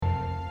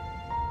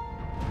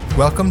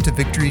Welcome to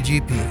Victory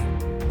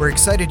GP. We're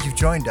excited you've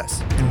joined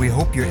us, and we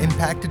hope you're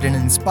impacted and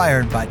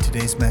inspired by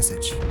today's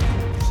message.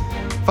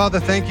 Father,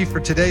 thank you for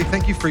today.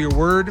 Thank you for your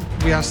word.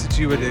 We ask that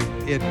you would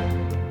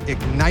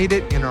ignite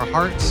it in our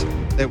hearts,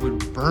 that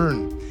would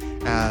burn,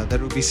 that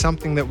it would be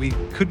something that we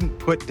couldn't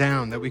put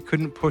down, that we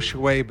couldn't push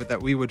away, but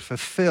that we would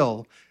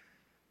fulfill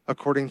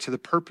according to the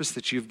purpose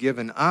that you've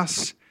given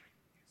us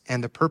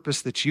and the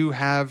purpose that you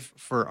have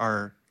for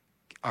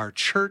our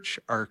church,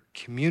 our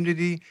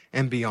community,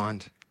 and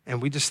beyond. And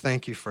we just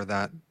thank you for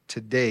that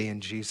today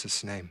in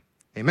Jesus' name.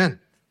 Amen.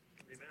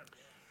 Amen.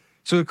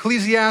 So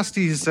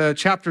Ecclesiastes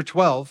chapter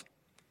 12,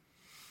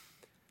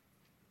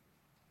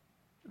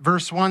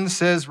 verse 1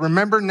 says,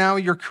 "Remember now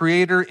your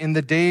Creator in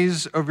the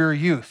days of your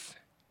youth,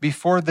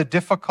 before the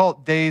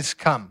difficult days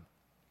come."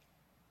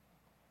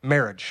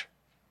 Marriage.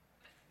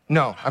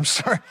 No, I'm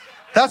sorry.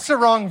 That's the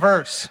wrong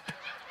verse.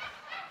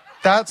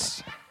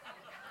 That's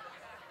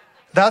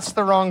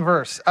the wrong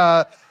verse.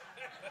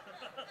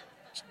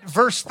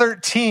 Verse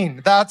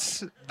 13, that's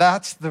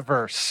the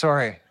verse.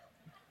 Sorry.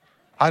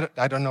 I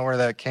don't know where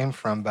that came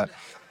from, but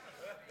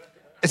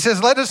it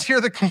says, "Let us hear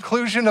the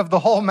conclusion of the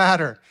whole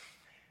matter.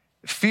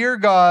 Fear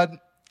God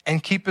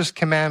and keep his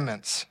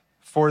commandments,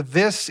 for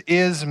this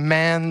is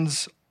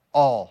man's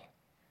all."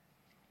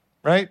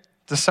 Right?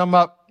 To sum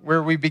up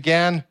where we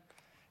began,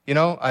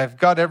 I've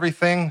got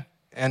everything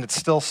and it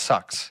still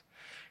sucks.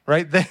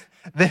 Right?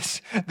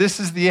 This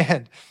is the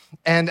end.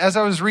 And as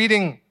I was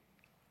reading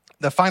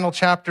the final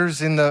chapters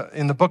in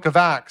the book of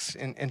Acts,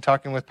 in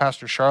talking with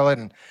Pastor Charlotte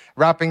and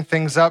wrapping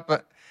things up,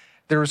 but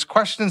there was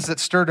questions that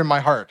stirred in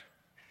my heart.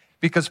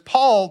 Because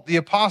Paul, the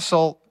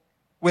apostle,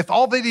 with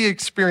all that he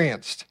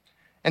experienced,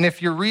 and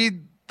if you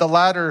read the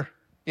latter,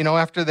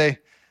 after they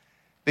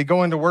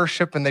go into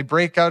worship and they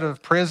break out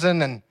of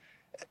prison, and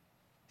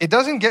it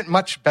doesn't get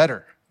much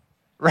better,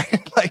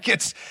 right? Like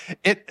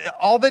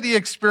all that he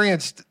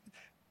experienced,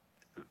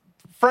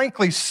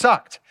 frankly,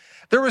 sucked.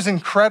 There was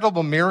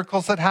incredible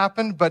miracles that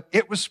happened, but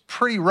it was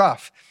pretty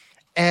rough.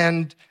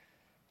 And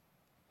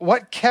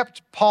what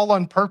kept Paul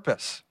on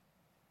purpose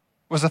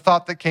was a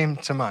thought that came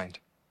to mind.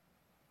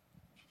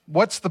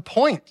 What's the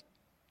point?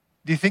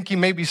 Do you think he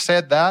maybe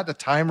said that a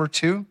time or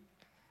two?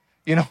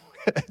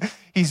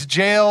 He's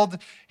jailed.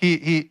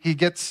 He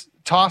gets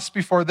tossed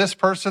before this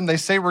person. They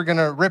say, "We're going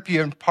to rip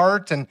you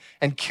apart and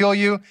kill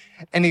you."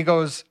 And he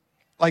goes,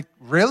 like,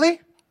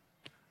 really?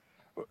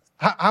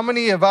 How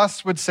many of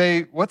us would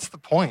say, what's the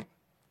point?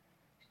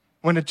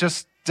 When it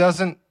just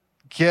doesn't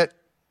get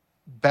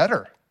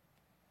better,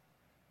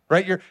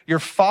 right? You're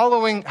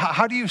following.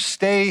 How do you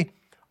stay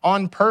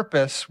on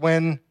purpose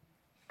when,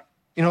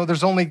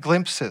 there's only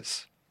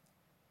glimpses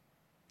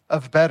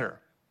of better?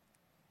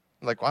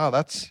 Like, wow,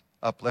 that's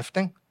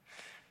uplifting.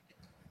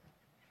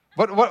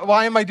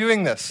 Why am I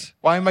doing this?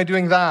 Why am I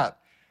doing that?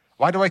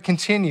 Why do I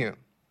continue?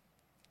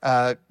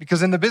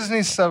 Because in the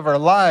business of our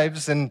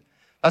lives, and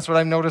that's what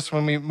I've noticed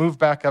when we move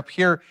back up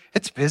here,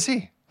 it's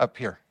busy up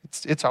here.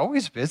 It's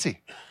always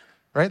busy,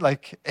 right?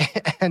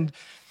 And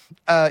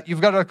you've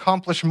got to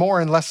accomplish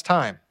more in less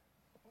time.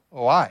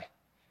 Why?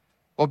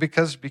 Well,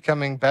 because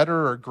becoming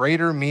better or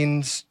greater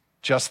means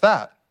just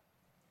that.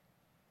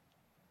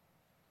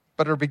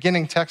 But our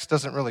beginning text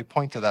doesn't really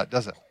point to that,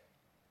 does it?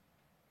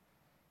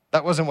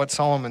 That wasn't what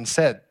Solomon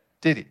said,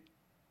 did he?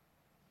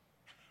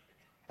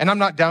 And I'm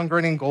not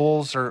downgrading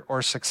goals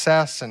or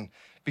success, and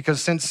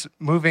because since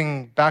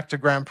moving back to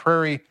Grand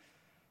Prairie,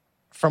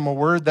 from a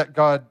word that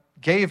God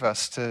gave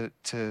us to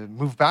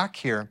move back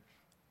here,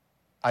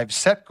 I've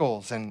set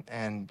goals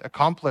and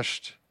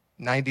accomplished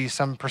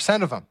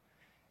 90-some% of them,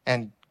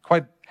 and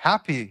quite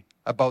happy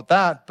about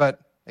that.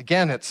 But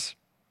again, it's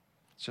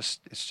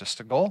just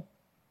a goal,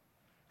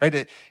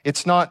 right?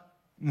 It's not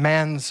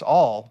man's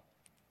all,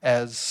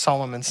 as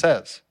Solomon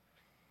says,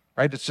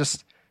 right? It's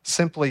just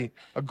simply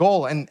a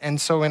goal.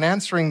 And so in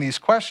answering these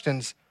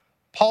questions,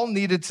 Paul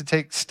needed to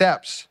take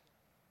steps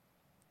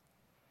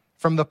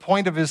from the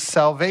point of his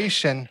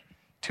salvation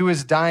to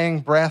his dying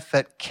breath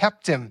that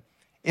kept him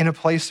in a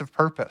place of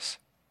purpose.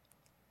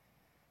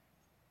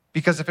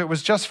 Because if it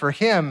was just for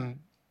him,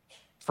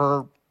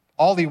 for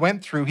all he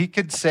went through, he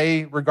could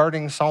say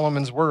regarding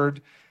Solomon's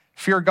word,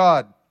 "Fear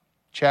God,"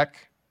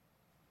 check.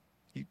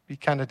 He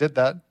kind of did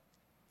that.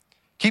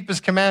 "Keep his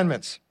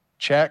commandments,"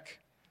 check.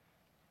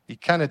 He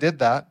kind of did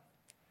that.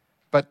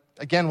 But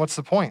again, what's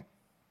the point?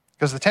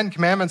 Because the 10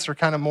 Commandments are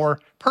kind of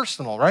more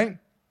personal, right?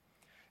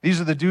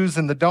 These are the do's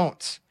and the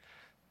don'ts.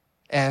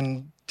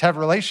 And to have a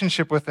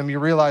relationship with them, you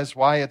realize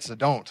why it's a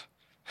don't.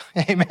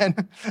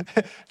 Amen.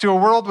 To a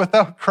world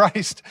without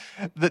Christ,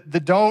 the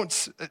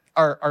don'ts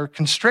are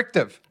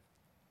constrictive,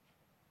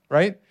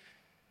 right?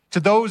 To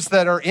those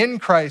that are in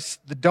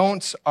Christ, the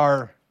don'ts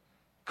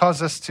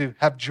cause us to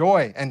have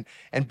joy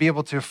and be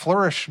able to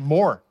flourish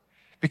more,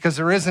 because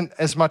there isn't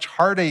as much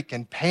heartache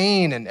and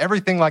pain and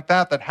everything like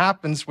that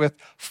happens with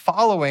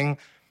following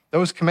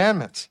those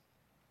commandments.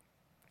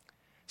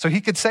 So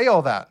he could say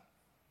all that.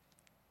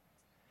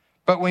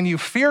 But when you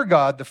fear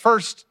God, the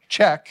first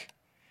check,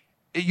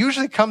 it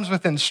usually comes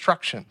with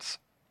instructions,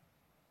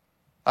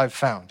 I've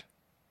found.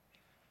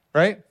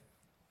 right?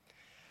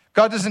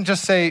 God doesn't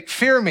just say,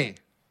 fear me,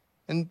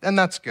 and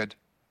that's good.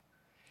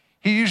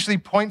 He usually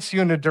points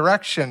you in a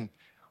direction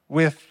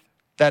with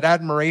that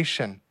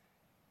admiration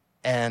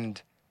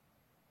and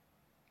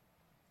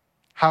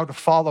how to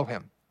follow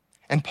him.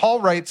 And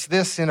Paul writes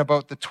this in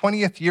about the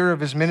 20th year of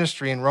his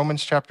ministry in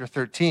Romans chapter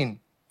 13.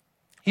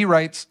 He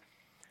writes,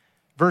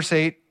 verse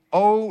 8,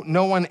 owe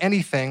no one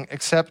anything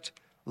except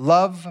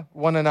love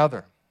one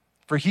another.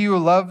 For he who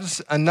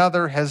loves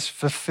another has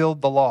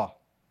fulfilled the law.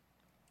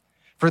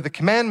 For the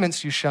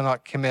commandments, you shall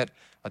not commit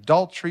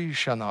adultery, you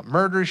shall not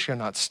murder, you shall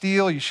not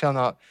steal, you shall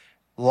not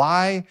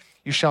lie,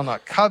 you shall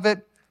not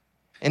covet.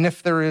 And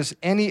if there is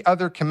any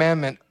other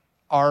commandment,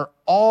 are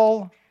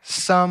all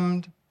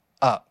summed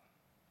up.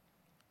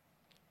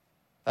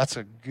 That's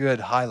a good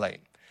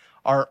highlight.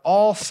 Are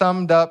all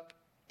summed up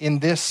in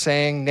this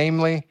saying,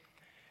 namely,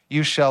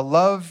 you shall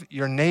love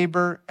your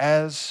neighbor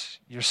as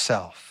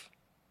yourself.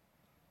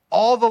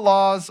 All the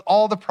laws,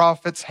 all the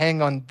prophets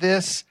hang on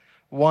this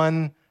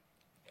one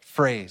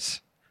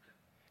phrase.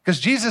 Because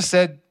Jesus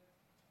said,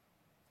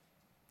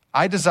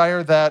 I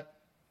desire that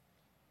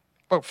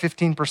about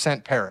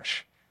 15%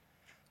 perish.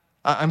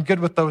 I'm good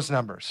with those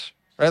numbers,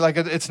 right? Like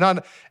it's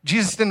not,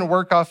 Jesus didn't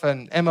work off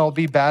an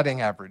MLB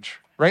batting average,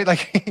 right?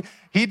 Like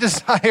he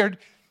desired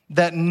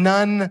that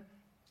none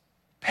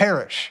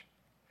perish.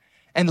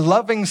 And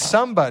loving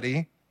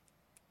somebody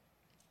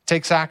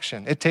takes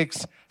action. It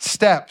takes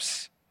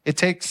steps. It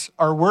takes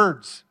our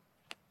words.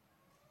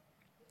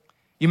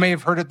 You may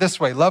have heard it this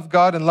way: love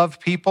God and love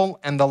people,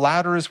 and the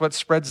latter is what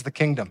spreads the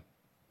kingdom.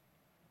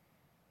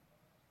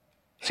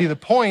 See, the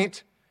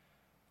point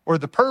or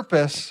the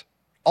purpose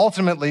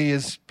ultimately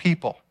is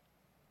people.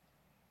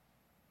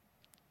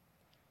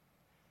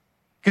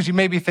 Because you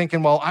may be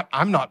thinking, well,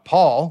 I'm not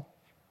Paul.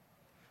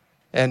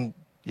 And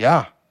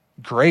yeah,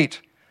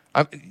 great.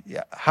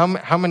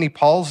 How many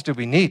Pauls do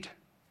we need,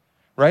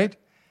 right?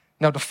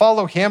 Now, to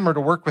follow him or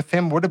to work with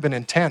him would have been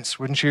intense,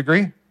 wouldn't you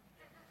agree?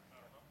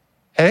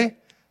 Hey,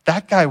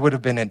 that guy would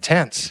have been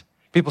intense.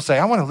 People say,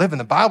 I want to live in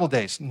the Bible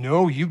days.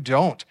 No, you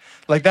don't.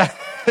 Like that.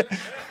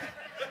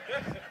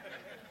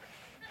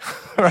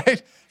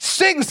 Right?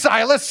 Sing,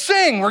 Silas,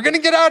 sing. We're going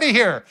to get out of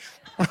here.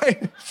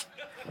 Right?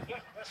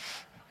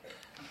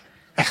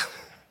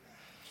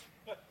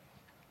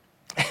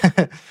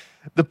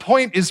 The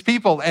point is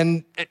people.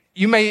 And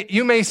you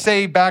may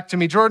say back to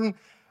me, Jordan,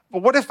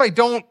 but what if I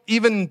don't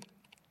even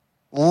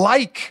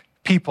like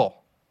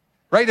people?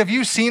 Right? Have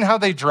you seen how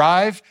they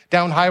drive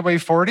down Highway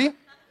 40?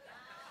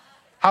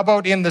 How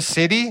about in the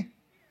city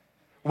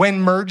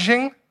when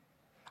merging?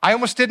 I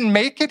almost didn't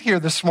make it here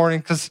this morning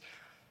because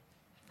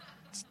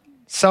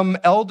some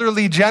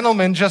elderly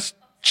gentleman just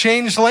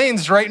changed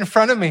lanes right in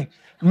front of me.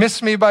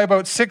 Missed me by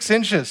about 6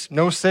 inches.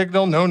 No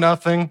signal, no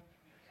nothing.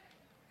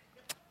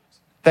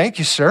 Thank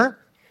you, sir.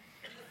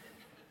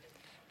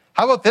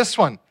 How about this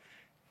one?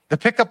 The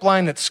pickup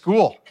line at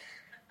school.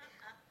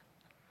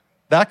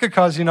 That could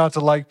cause you not to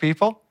like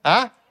people.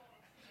 Huh?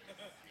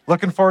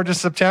 Looking forward to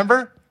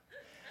September?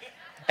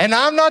 And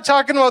I'm not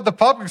talking about the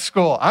public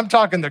school. I'm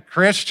talking the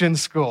Christian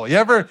school. You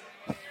ever?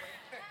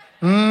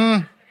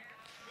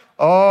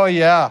 Oh,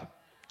 yeah.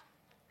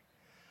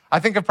 I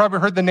think I've probably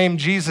heard the name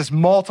Jesus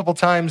multiple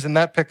times in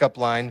that pickup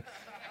line.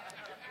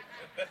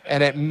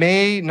 And it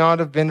may not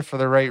have been for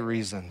the right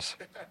reasons.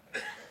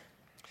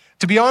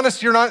 To be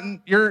honest, you're not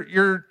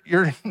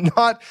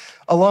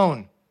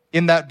alone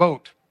in that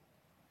boat.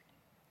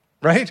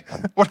 Right?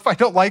 What if I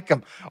don't like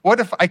them? What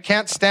if I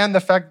can't stand the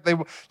fact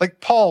that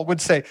like Paul would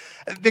say,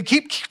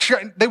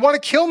 they want to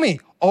kill me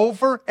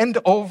over and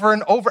over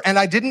and over, and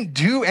I didn't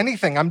do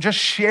anything. I'm just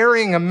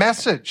sharing a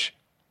message.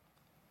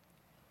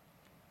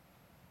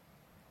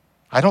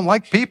 I don't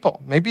like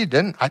people. Maybe you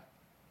didn't.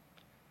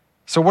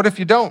 So what if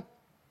you don't?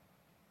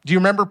 Do you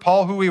remember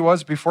Paul, who he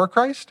was before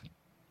Christ?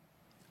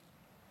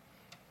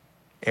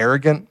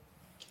 Arrogant,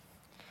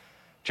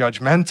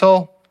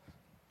 judgmental,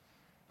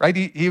 right?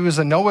 He was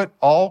a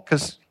know-it-all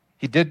because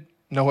he did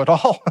know it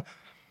all.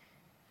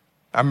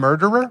 A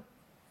murderer.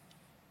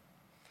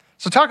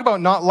 So talk about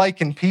not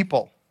liking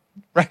people,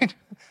 right?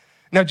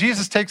 Now,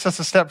 Jesus takes us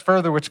a step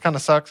further, which kind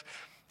of sucks.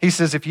 He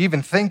says, if you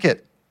even think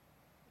it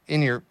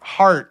in your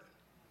heart,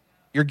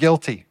 you're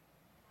guilty.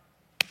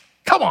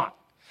 Come on.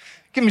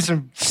 Give me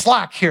some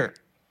slack here,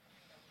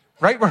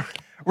 right?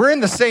 We're in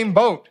the same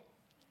boat.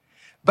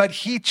 But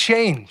he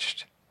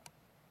changed.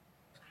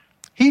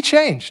 He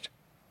changed.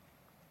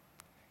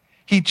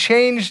 He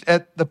changed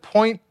at the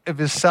point of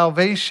his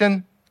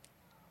salvation,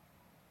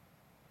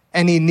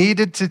 and he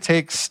needed to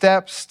take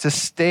steps to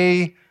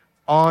stay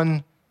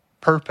on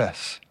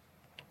purpose.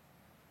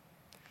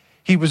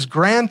 He was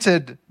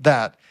granted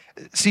that.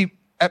 See,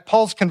 at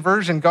Paul's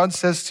conversion, God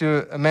says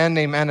to a man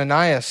named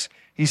Ananias,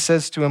 he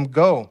says to him,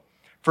 go,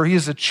 for he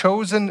is a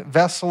chosen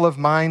vessel of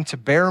mine to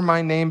bear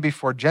my name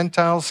before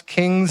Gentiles,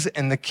 kings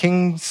and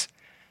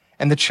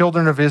the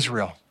children of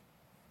Israel.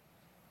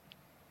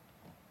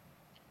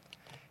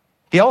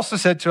 He also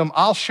said to him,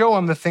 I'll show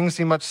him the things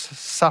he must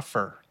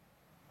suffer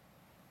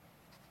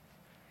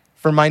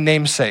for my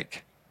name's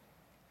sake.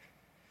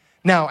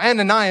 Now,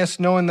 Ananias,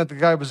 knowing that the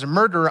guy was a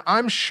murderer,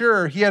 I'm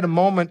sure he had a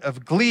moment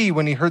of glee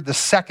when he heard the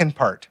second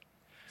part,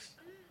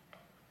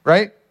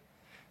 right?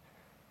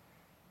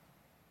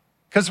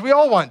 Because we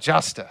all want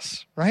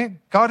justice, right?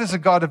 God is a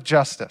God of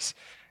justice.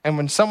 And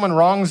when someone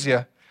wrongs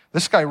you,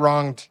 this guy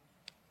wronged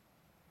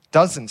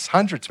dozens,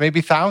 hundreds, maybe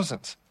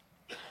thousands.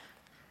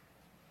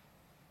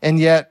 And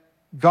yet,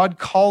 God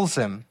calls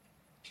him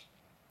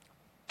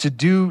to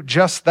do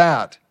just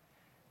that.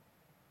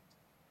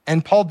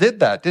 And Paul did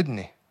that, didn't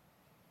he?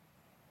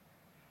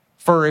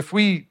 For if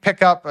we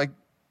pick up,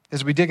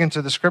 as we dig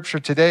into the scripture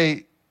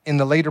today, in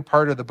the later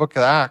part of the book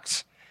of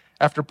Acts,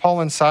 after Paul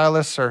and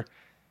Silas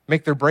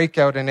make their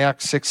breakout in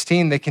Acts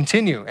 16, they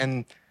continue,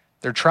 and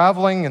they're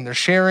traveling, and they're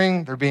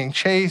sharing, they're being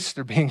chased,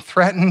 they're being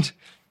threatened,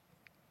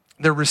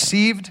 they're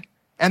received,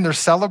 and they're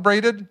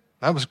celebrated.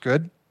 That was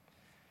good.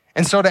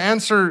 And so to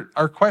answer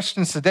our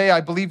questions today,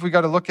 I believe we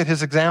got to look at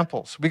his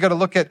examples. We got to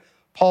look at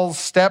Paul's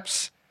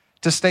steps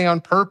to stay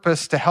on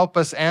purpose, to help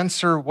us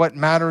answer what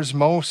matters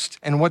most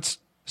and what's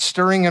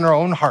stirring in our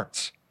own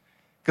hearts.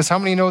 Because how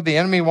many know the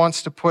enemy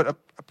wants to put a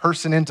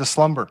person into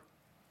slumber?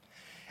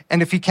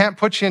 And if he can't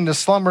put you into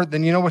slumber,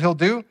 then you know what he'll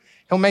do?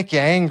 He'll make you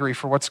angry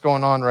for what's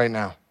going on right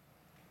now.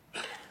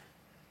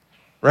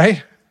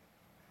 Right?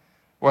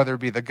 Whether it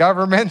be the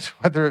government,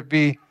 whether it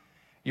be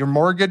your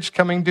mortgage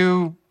coming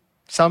due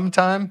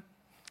sometime,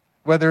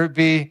 whether it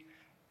be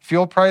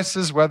fuel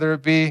prices, whether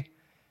it be,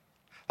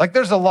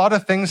 there's a lot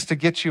of things to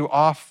get you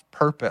off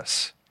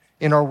purpose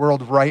in our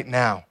world right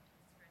now.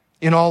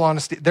 In all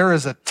honesty, there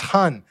is a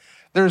ton.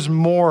 There's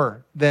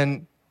more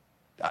than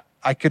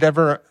I could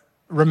ever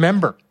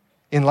remember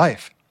in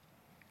life.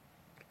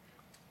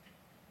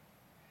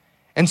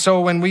 And so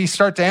when we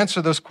start to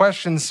answer those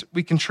questions,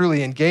 we can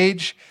truly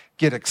engage,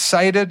 get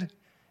excited,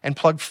 and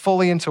plug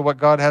fully into what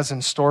God has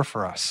in store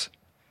for us.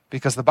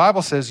 Because the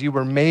Bible says you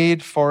were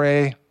made for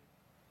a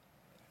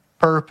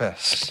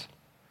purpose.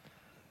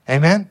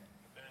 Amen?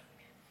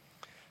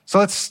 So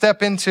let's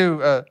step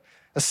into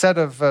a set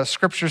of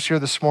scriptures here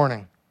this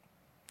morning.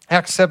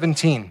 Acts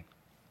 17,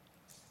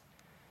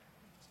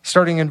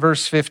 starting in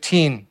verse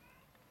 15.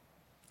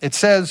 It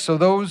says, so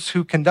those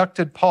who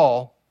conducted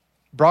Paul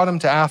brought him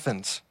to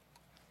Athens.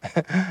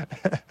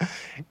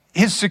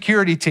 His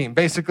security team,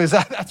 basically,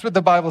 that's what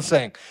the Bible's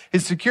saying.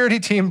 His security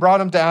team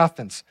brought him to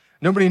Athens.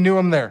 Nobody knew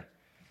him there.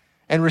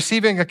 And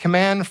receiving a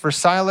command for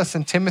Silas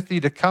and Timothy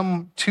to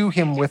come to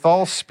him with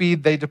all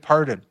speed, they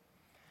departed.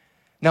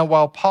 Now,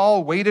 while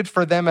Paul waited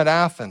for them at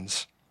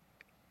Athens,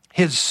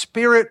 his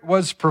spirit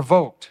was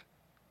provoked.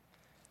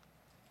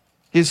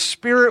 His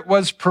spirit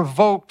was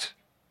provoked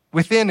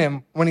within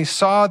him when he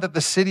saw that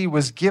the city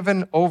was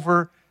given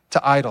over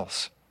to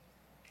idols.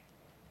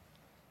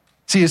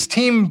 See, his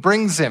team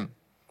brings him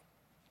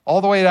all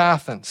the way to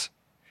Athens.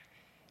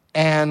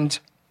 And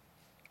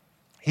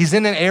he's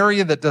in an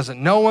area that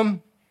doesn't know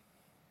him.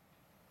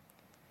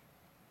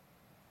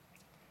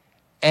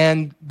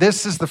 And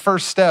this is the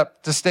first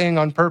step to staying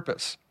on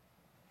purpose.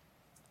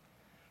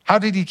 How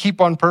did he keep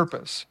on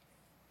purpose?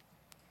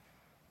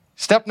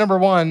 Step number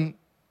one,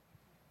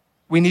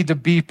 we need to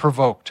be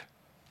provoked.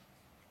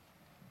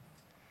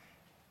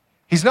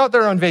 He's not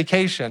there on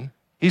vacation.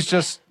 He's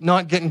just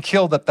not getting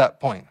killed at that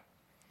point.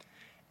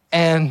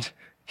 And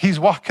he's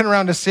walking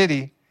around a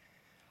city.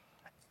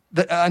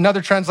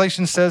 Another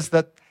translation says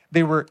that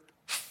they were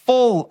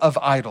full of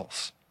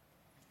idols.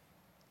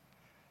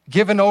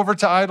 Given over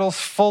to idols,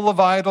 full of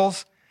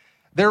idols.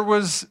 There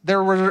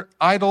were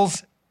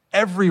idols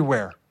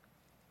everywhere.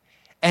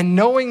 And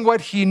knowing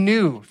what he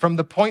knew from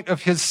the point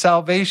of his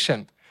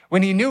salvation,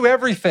 when he knew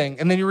everything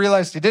and then he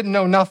realized he didn't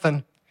know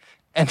nothing,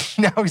 and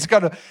now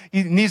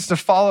he needs to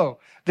follow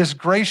this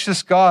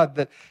gracious God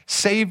that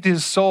saved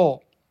his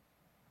soul,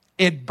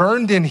 it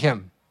burned in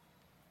him.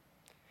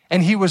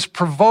 And he was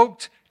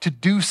provoked to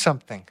do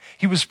something.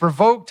 He was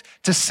provoked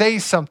to say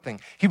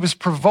something. He was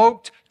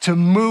provoked to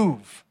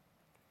move.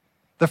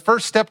 The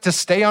first step to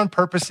stay on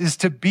purpose is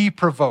to be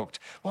provoked.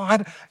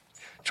 Well,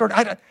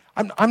 Jordan,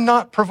 I'm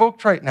not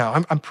provoked right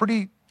now. I'm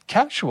pretty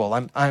casual.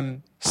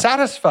 I'm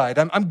satisfied.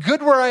 I'm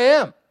good where I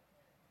am.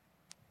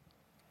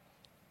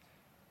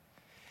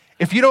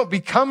 If you don't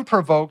become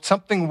provoked,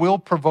 something will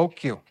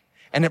provoke you.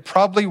 And it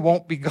probably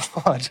won't be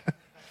God.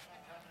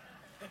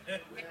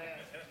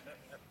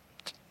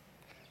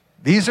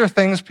 These are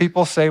things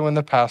people say when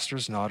the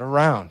pastor's not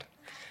around.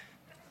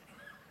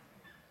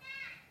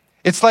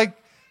 It's like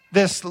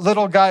this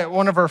little guy,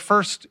 one of our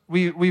first,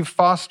 we've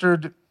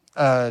fostered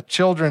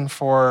children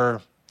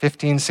for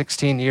 15,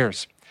 16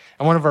 years.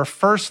 And one of our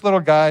first little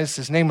guys,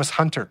 his name was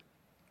Hunter.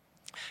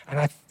 And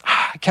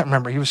I can't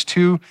remember, he was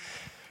two,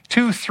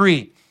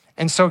 3.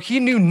 And so he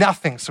knew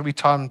nothing. So we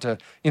taught him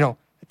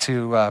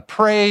to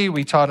pray.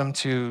 We taught him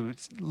to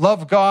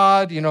love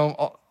God,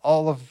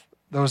 all of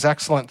those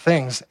excellent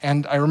things.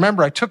 And I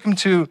remember I took him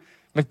to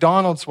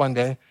McDonald's one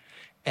day,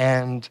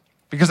 and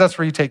because that's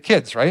where you take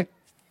kids, right?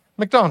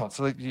 McDonald's,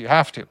 so you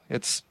have to.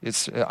 It's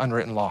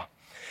unwritten law.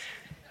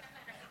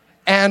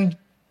 And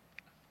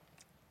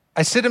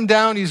I sit him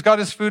down. He's got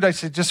his food. I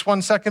said, just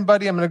 1 second,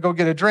 buddy. I'm going to go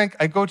get a drink.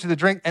 I go to the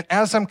drink. And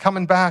as I'm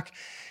coming back,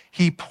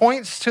 he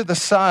points to the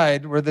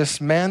side where this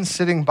man's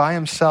sitting by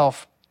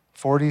himself,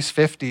 40s,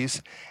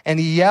 50s, and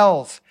he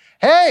yells,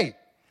 "Hey,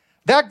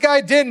 that guy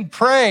didn't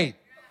pray."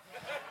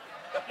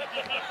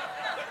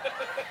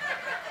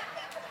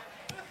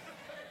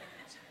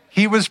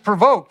 He was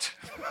provoked,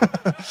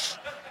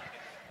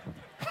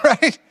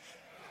 right?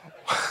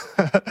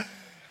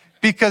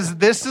 Because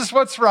this is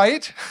what's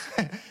right,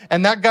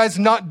 and that guy's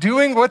not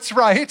doing what's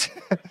right,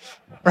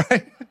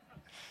 right?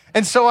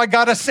 And so I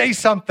got to say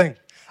something.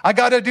 I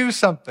got to do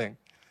something.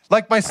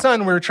 Like my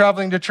son, we were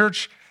traveling to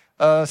church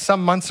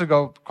some months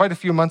ago, quite a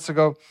few months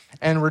ago,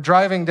 and we're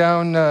driving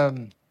down,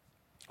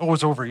 it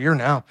was over a year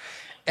now,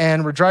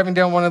 and we're driving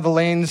down one of the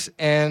lanes,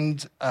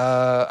 and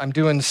I'm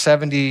doing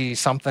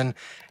 70-something,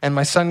 and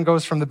my son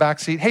goes from the back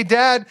seat, "Hey,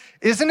 Dad,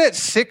 isn't it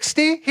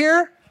 60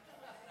 here?"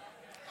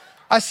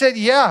 I said,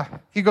 "Yeah."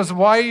 He goes,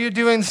 "Why are you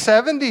doing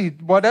 70,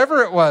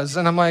 whatever it was?"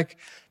 And I'm like,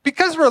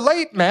 "Because we're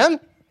late, man."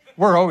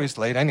 We're always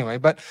late anyway,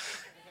 but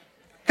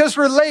because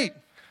we're late.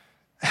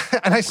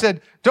 And I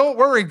said, "Don't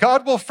worry,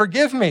 God will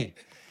forgive me."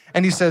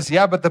 And he says,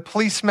 "Yeah, but the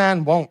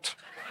policeman won't."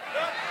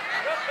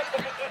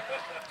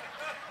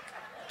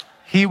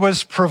 He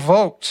was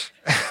provoked.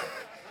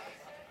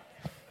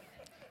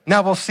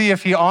 Now we'll see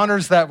if he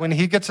honors that when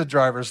he gets a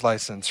driver's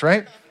license,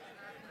 right?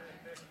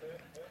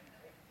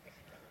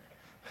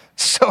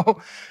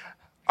 So,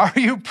 are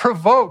you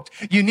provoked?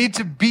 You need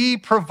to be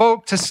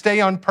provoked to stay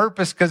on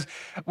purpose, because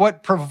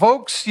what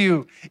provokes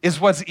you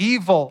is what's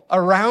evil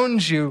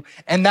around you,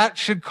 and that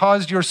should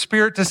cause your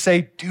spirit to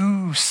say,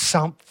 do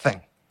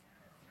something.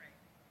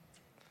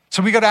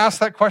 So we got to ask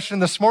that question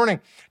this morning.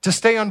 To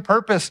stay on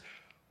purpose,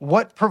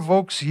 what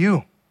provokes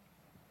you?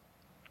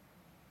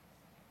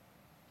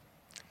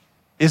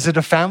 Is it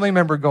a family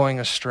member going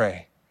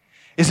astray?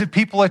 Is it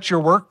people at your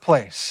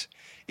workplace?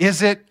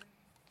 Is it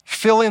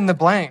fill in the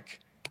blank?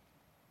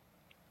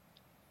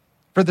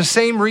 For the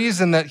same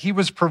reason that he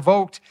was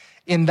provoked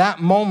in that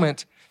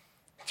moment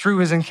through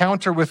his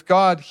encounter with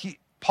God,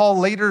 Paul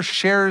later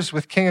shares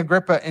with King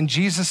Agrippa, and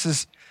Jesus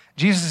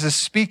is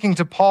speaking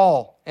to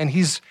Paul, and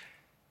he's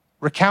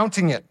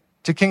recounting it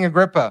to King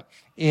Agrippa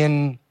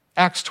in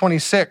Acts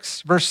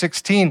 26, verse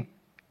 16.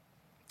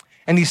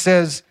 And he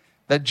says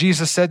that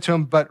Jesus said to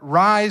him, "But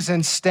rise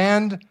and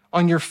stand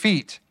on your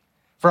feet,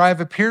 for I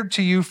have appeared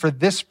to you for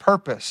this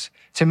purpose,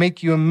 to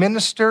make you a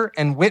minister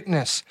and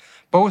witness,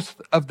 both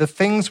of the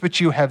things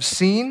which you have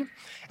seen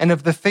and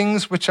of the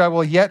things which I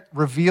will yet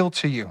reveal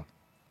to you.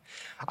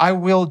 I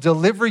will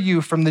deliver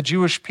you from the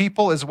Jewish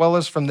people as well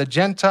as from the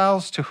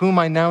Gentiles, to whom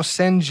I now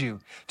send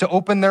you, to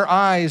open their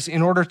eyes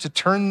in order to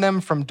turn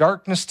them from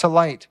darkness to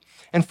light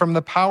and from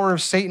the power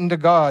of Satan to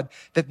God,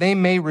 that they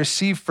may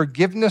receive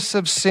forgiveness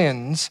of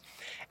sins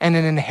and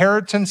an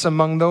inheritance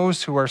among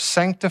those who are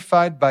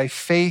sanctified by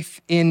faith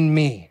in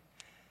me.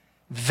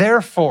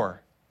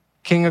 Therefore,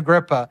 King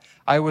Agrippa,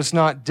 I was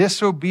not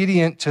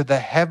disobedient to the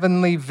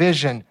heavenly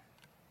vision.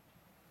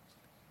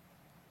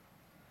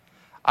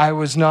 I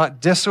was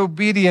not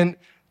disobedient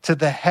to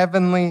the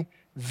heavenly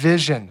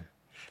vision.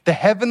 The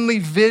heavenly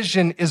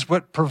vision is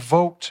what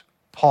provoked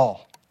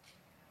Paul.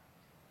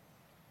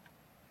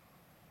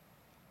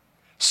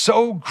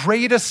 So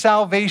great a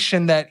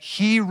salvation that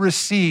he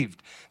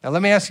received. Now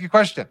let me ask you a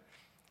question.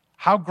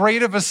 How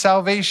great of a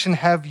salvation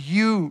have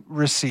you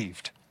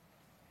received?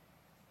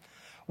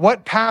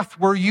 What path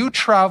were you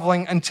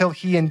traveling until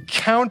he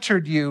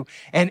encountered you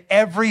and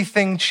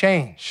everything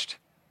changed?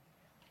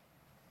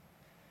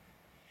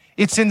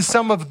 It's in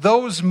some of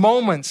those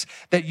moments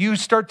that you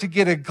start to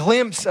get a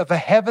glimpse of a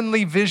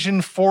heavenly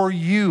vision for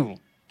you.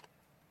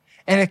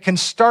 And it can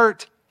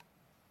start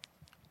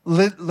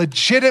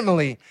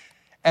legitimately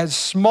as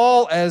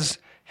small as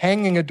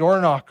hanging a door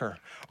knocker,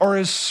 or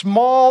as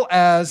small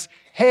as,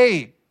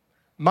 "Hey,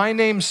 my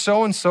name's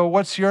so-and-so,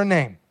 what's your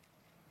name?"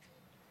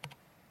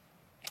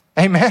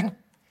 Amen?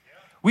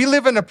 We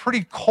live in a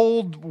pretty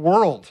cold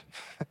world,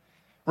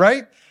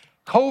 right?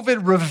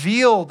 COVID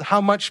revealed how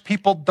much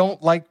people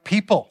don't like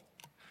people,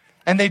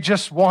 and they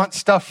just want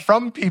stuff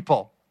from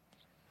people.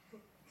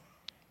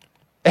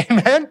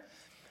 Amen?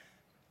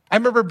 I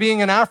remember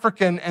being an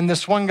African, and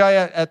this one guy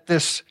at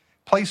this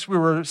place we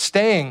were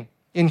staying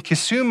in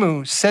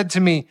Kisumu said to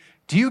me,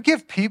 "Do you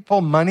give people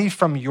money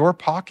from your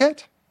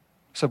pocket?"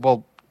 I said,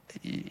 "Well,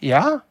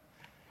 yeah.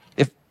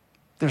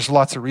 There's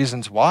lots of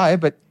reasons why,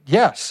 but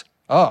yes."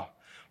 "Oh,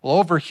 well,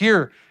 over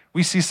here,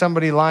 we see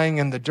somebody lying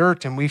in the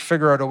dirt and we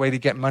figure out a way to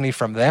get money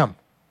from them."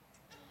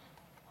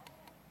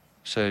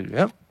 So,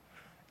 yep.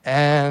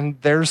 And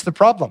there's the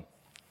problem,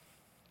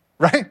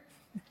 right?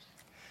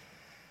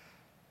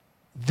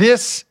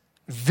 This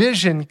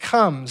vision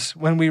comes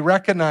when we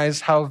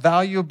recognize how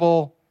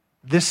valuable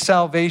this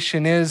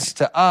salvation is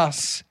to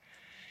us,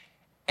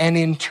 and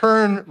in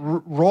turn,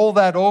 roll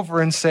that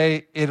over and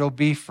say, it'll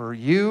be for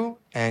you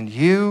and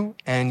you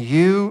and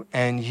you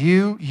and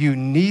you. You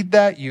need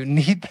that. You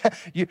need that.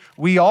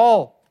 We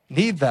all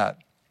need that.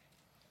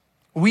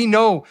 We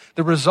know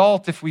the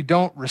result if we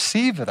don't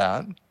receive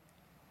that.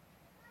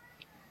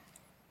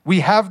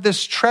 We have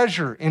this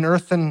treasure in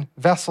earthen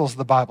vessels,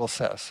 the Bible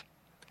says.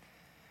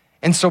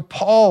 And so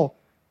Paul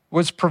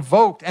was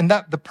provoked, and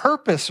that the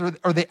purpose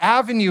or the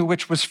avenue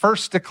which was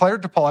first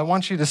declared to Paul, I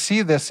want you to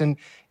see this in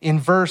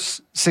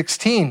verse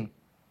 16.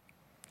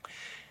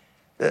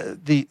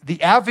 The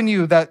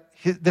avenue that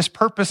this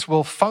purpose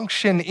will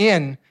function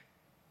in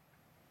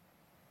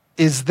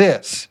is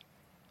this: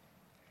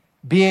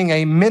 being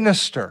a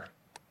minister.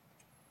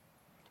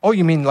 Oh,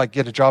 you mean like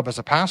get a job as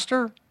a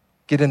pastor?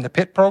 Get in the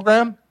PIT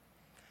program?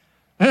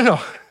 No.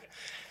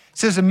 It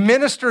says a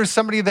minister is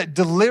somebody that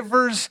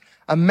delivers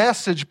a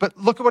message, but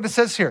look at what it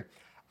says here.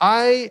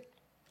 I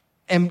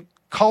am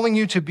calling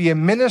you to be a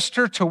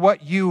minister to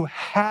what you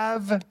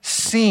have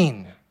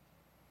seen,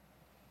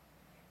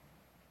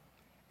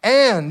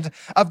 and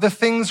of the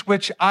things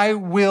which I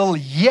will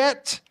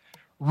yet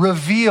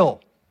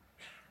reveal.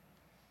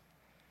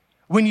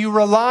 When you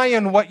rely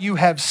on what you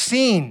have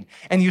seen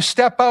and you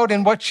step out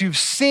in what you've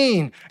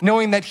seen,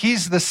 knowing that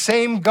he's the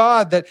same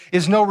God that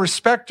is no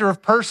respecter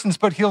of persons,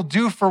 but he'll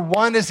do for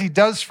one as he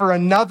does for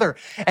another.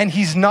 And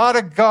he's not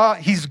a God,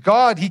 he's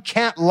God. He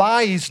can't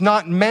lie. He's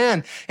not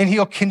man. And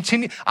he'll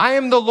continue. I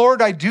am the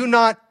Lord. I do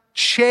not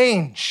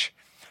change.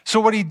 So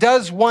what he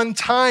does one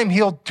time,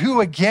 he'll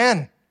do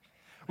again.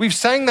 We've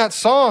sang that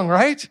song,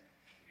 right?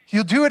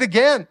 He'll do it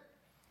again.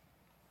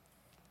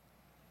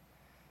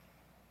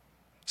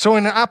 So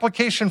in an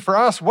application for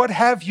us, what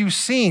have you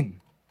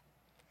seen?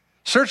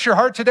 Search your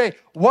heart today.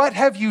 What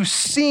have you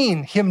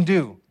seen him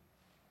do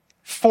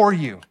for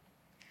you,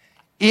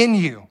 in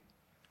you,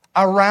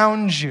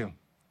 around you?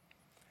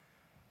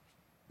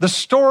 The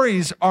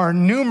stories are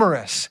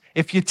numerous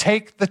if you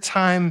take the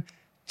time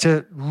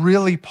to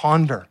really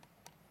ponder.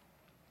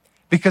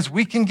 Because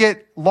we can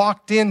get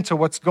locked into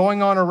what's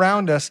going on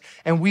around us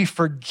and we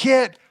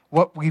forget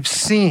what we've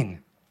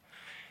seen.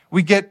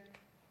 We get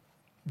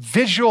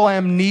visual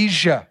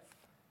amnesia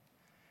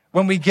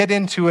when we get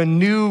into a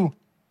new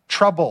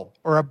trouble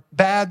or a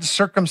bad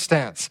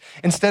circumstance,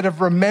 instead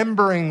of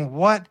remembering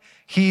what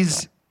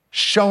he's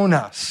shown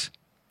us.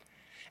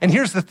 And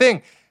here's the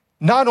thing,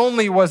 not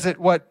only was it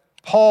what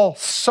Paul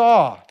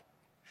saw,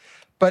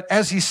 but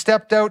as he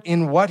stepped out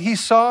in what he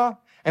saw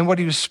and what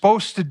he was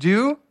supposed to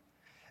do,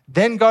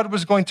 then God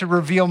was going to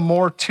reveal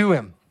more to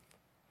him.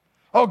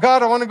 Oh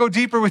God, I want to go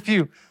deeper with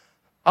you.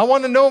 I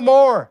want to know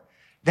more.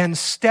 Then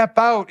step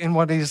out in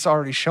what he's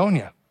already shown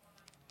you.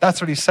 That's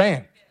what he's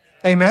saying.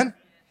 Amen?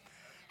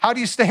 How do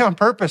you stay on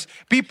purpose?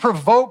 Be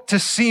provoked to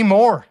see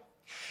more.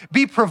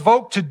 Be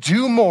provoked to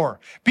do more.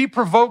 Be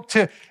provoked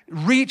to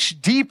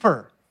reach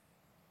deeper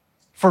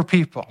for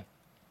people.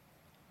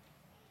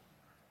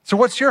 So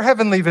what's your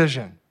heavenly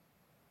vision?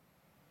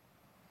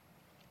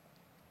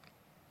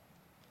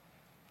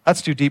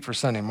 That's too deep for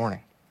Sunday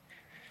morning.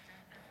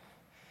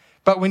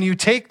 But when you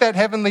take that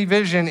heavenly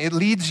vision, it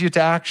leads you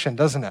to action,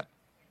 doesn't it?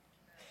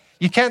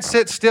 You can't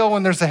sit still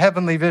when there's a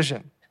heavenly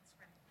vision.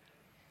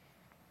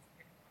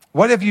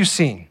 What have you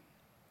seen?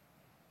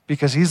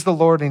 Because he's the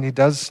Lord and he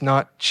does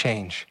not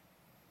change.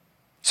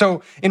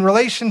 So in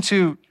relation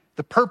to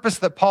the purpose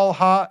that Paul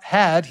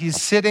had,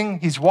 he's sitting,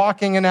 he's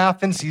walking in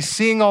Athens, he's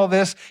seeing all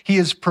this, he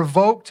is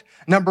provoked,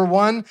 number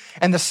one.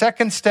 And the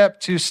second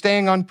step to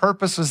staying on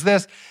purpose is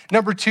this.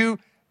 Number two,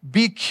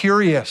 be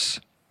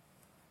curious.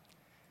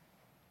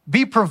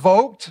 Be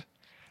provoked,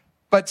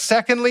 but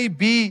secondly,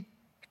 be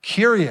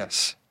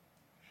curious.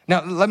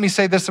 Now, let me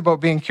say this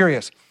about being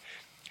curious.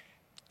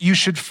 You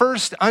should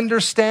first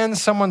understand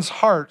someone's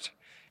heart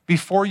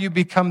before you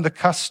become the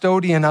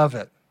custodian of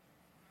it.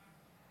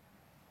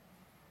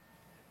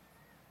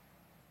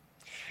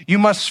 You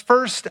must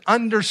first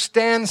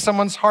understand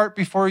someone's heart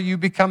before you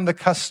become the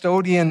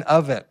custodian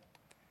of it.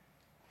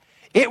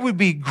 It would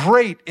be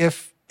great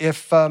if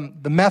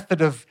the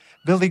method of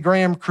Billy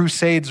Graham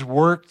crusades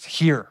worked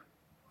here,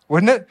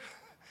 wouldn't it?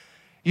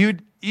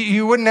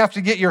 You wouldn't have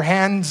to get your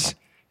hands,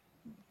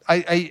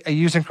 I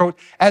use in quote,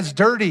 as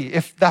dirty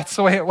if that's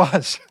the way it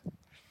was.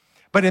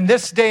 But in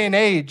this day and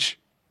age,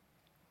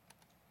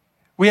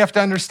 we have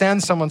to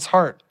understand someone's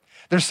heart.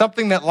 There's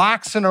something that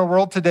lacks in our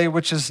world today,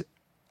 which is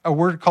a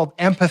word called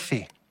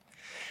empathy.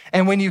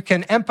 And when you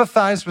can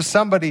empathize with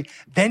somebody,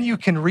 then you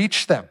can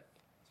reach them.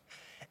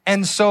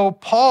 And so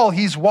Paul,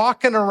 he's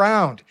walking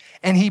around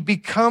and he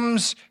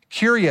becomes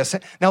curious.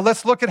 Now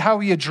let's look at how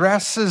he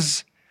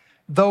addresses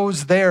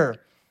those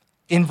there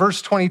in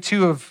verse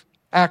 22 of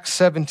Acts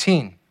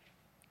 17.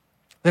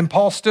 Then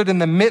Paul stood in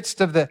the midst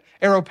of the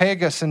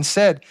Areopagus and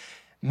said,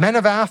 "Men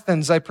of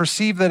Athens, I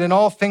perceive that in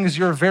all things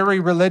you're very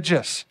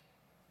religious."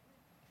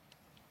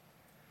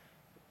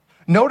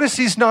 Notice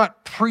he's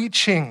not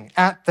preaching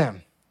at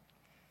them,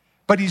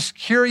 but he's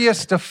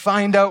curious to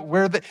find out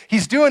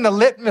he's doing a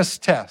litmus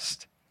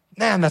test.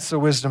 Man, that's the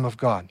wisdom of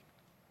God.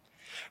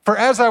 "For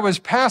as I was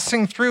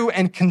passing through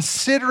and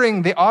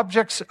considering the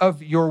objects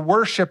of your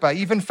worship, I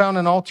even found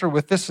an altar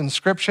with this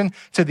inscription,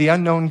 to the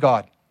unknown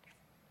God.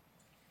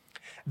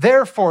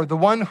 Therefore, the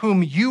one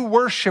whom you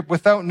worship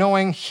without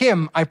knowing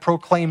him, I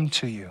proclaim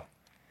to you."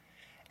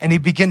 And he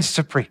begins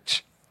to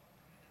preach.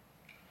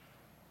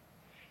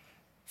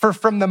 For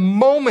from the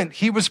moment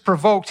he was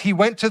provoked, he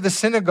went to the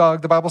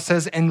synagogue, the Bible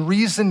says, and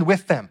reasoned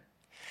with them.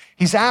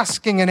 He's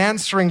asking and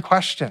answering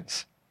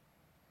questions.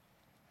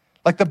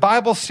 Like the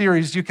Bible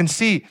series, you can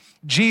see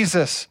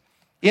Jesus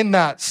in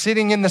that,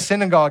 sitting in the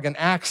synagogue and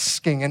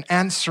asking and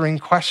answering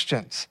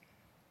questions.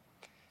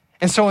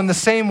 And so in the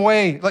same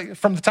way, like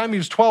from the time he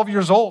was 12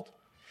 years old.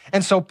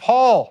 And so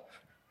Paul,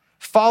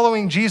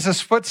 following Jesus'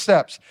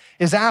 footsteps,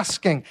 is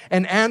asking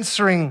and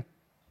answering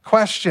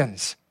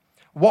questions,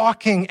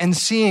 walking and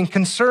seeing,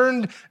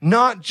 concerned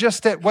not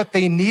just at what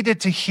they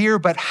needed to hear,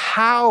 but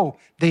how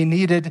they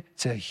needed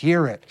to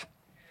hear it.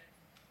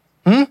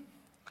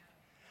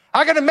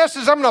 I got a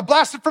message, I'm going to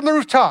blast it from the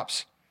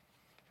rooftops.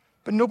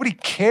 But nobody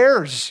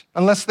cares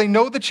unless they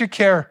know that you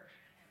care.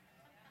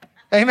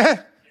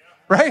 Amen?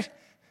 Right?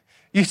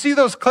 You see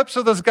those clips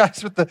of those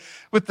guys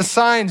with the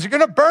signs, you're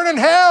going to burn in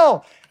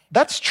hell.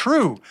 That's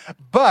true,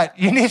 but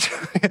you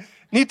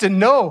need to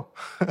know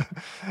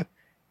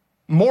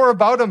more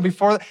about them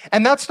before,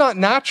 and that's not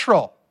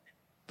natural.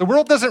 The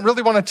world doesn't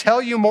really want to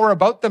tell you more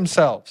about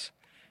themselves,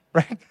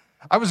 right?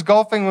 I was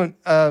golfing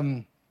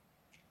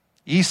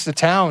east of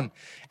town,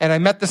 and I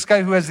met this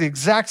guy who has the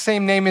exact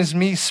same name as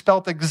me,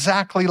 spelt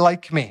exactly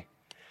like me.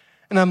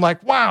 And I'm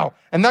like, wow.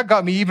 And that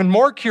got me even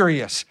more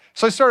curious.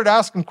 So I started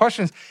asking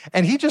questions,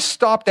 and he just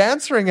stopped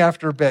answering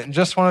after a bit and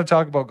just wanted to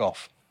talk about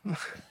golf.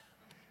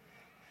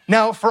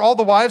 Now, for all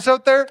the wives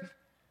out there,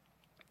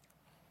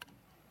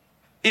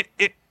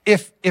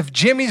 if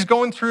Jimmy's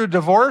going through a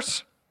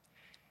divorce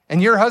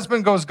and your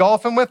husband goes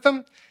golfing with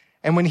him,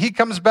 and when he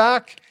comes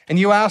back and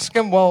you ask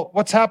him, well,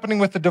 what's happening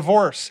with the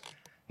divorce?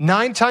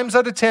 9 times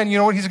out of 10, you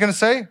know what he's going to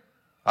say?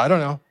 I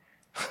don't know.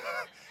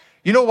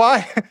 You know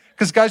why?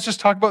 Because guys just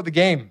talk about the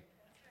game.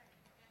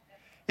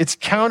 It's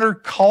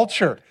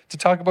counterculture to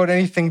talk about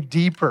anything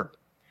deeper.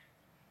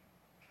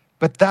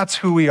 But that's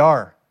who we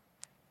are.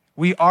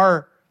 We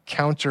are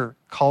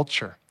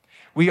counterculture.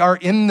 We are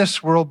in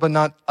this world, but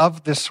not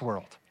of this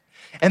world.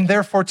 And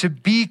therefore, to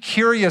be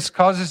curious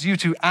causes you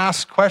to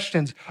ask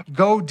questions,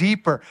 go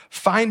deeper,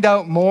 find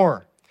out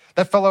more.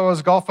 That fellow I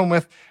was golfing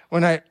with,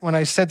 when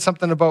I said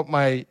something about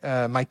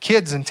my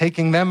kids and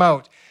taking them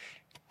out,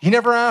 he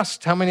never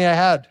asked how many I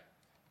had.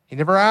 He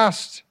never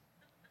asked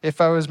if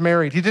I was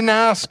married. He didn't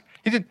ask.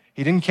 He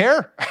didn't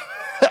care.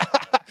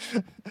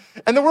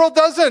 And the world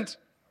doesn't.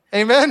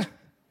 Amen?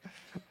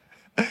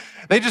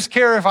 They just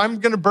care if I'm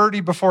going to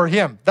birdie before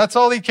him. That's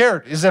all he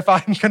cared, is if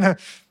I'm going to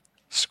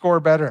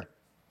score better.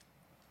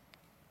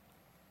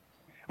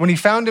 When he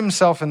found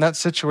himself in that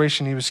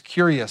situation, he was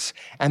curious.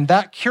 And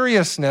that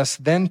curiousness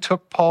then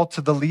took Paul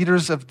to the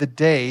leaders of the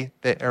day,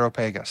 the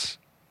Areopagus.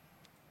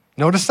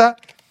 Notice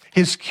that?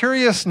 His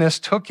curiousness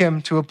took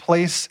him to a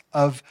place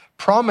of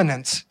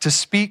prominence to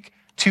speak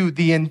to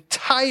the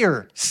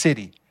entire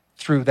city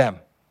through them.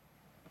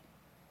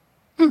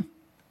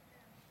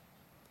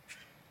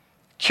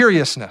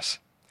 Curiousness.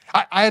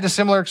 I had a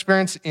similar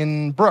experience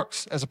in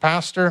Brooks. As a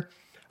pastor,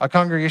 a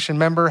congregation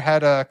member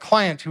had a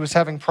client who was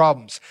having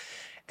problems.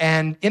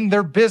 And in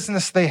their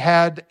business, they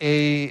had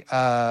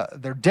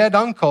their dead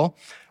uncle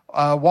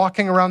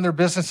walking around their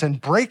business and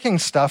breaking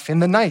stuff in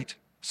the night.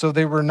 So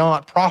they were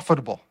not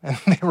profitable and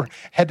they were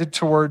headed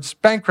towards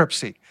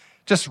bankruptcy.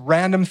 Just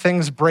random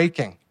things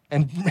breaking.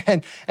 And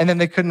then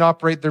they couldn't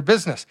operate their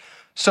business.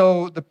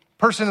 So the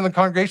person in the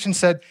congregation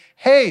said,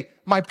 hey,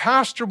 my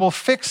pastor will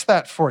fix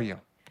that for you.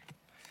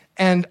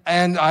 And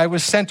I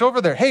was sent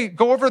over there. Hey,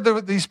 go over there.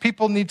 These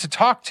people need to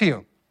talk to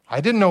you. I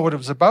didn't know what it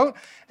was about.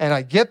 And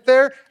I get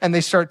there and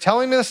they start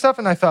telling me this stuff.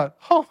 And I thought,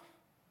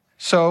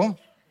 So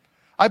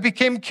I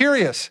became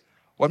curious.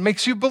 What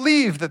makes you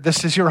believe that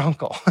this is your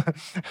uncle?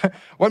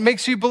 What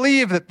makes you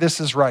believe that this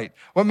is right?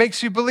 What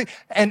makes you believe?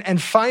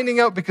 And finding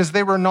out, because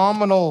they were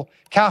nominal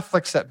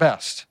Catholics at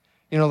best,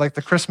 like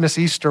the Christmas,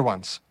 Easter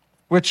ones,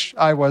 which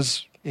I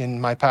was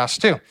in my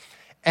past too.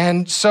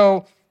 And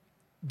so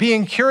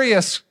being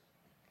curious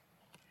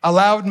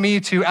allowed me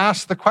to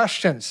ask the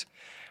questions,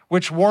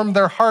 which warmed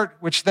their heart,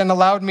 which then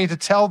allowed me to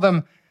tell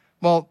them,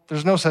 well,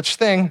 there's no such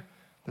thing.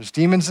 There's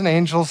demons and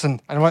angels.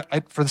 And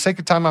for the sake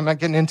of time, I'm not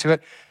getting into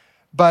it.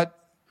 But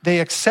they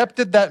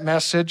accepted that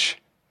message,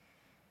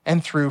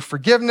 and through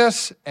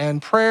forgiveness and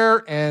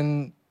prayer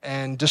and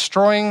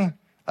destroying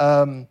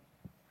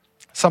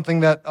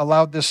something that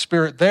allowed this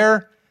spirit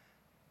there,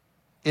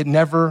 it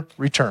never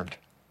returned.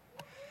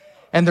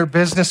 And their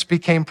business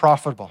became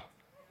profitable.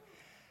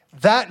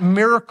 That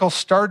miracle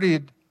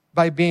started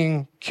by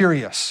being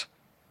curious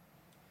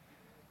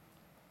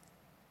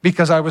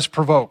because I was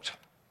provoked.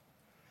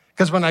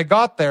 Because when I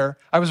got there,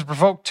 I was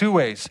provoked 2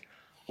 ways.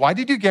 Why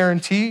did you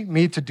guarantee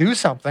me to do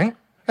something?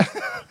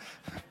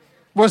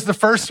 Was the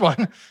first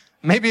one.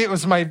 Maybe it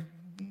was my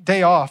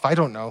day off. I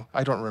don't know.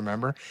 I don't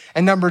remember.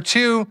 And number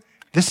 2,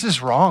 this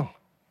is wrong.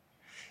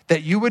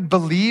 That you would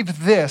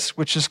believe this,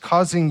 which is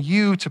causing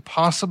you to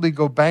possibly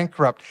go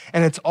bankrupt.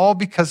 And it's all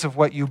because of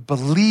what you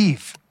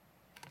believe,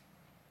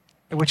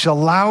 which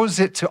allows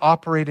it to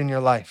operate in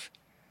your life.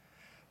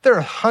 There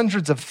are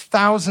hundreds of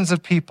thousands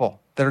of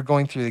people that are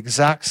going through the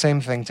exact same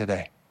thing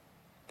today.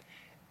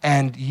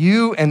 And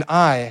you and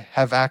I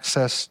have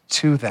access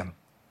to them.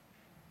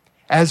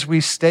 As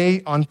we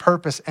stay on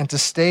purpose, and to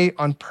stay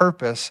on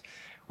purpose,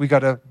 we got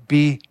to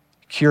be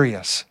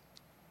curious.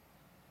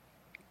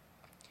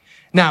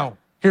 Now,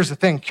 here's the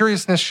thing.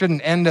 Curiousness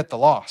shouldn't end at the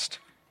lost.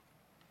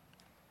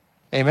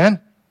 Amen?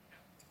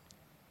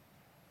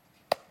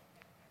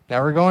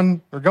 Now we're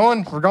going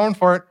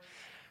for it.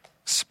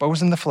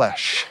 Exposing the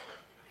flesh.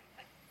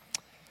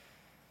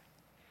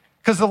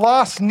 Because the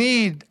lost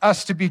need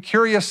us to be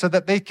curious so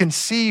that they can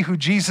see who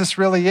Jesus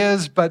really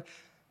is, but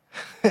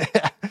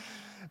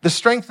the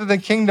strength of the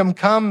kingdom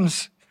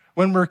comes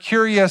when we're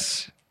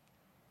curious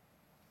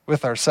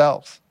with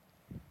ourselves.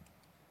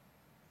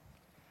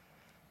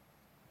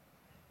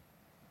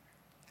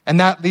 And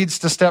that leads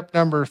to step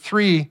number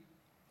 3,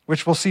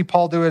 which we'll see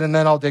Paul do it, and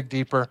then I'll dig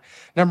deeper.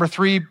 Number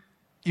 3,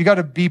 you got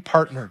to be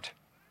partnered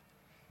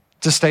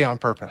to stay on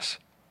purpose.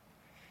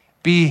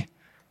 Be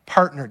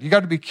partnered. You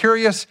got to be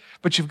curious,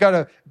 but you've got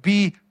to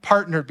be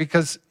partnered,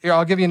 because here,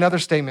 I'll give you another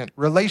statement.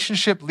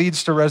 Relationship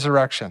leads to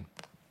resurrection.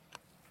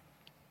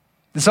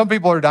 And some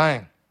people are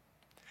dying,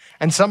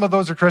 and some of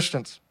those are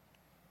Christians.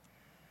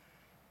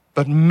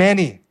 But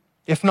many,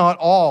 if not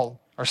all,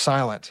 are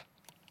silent.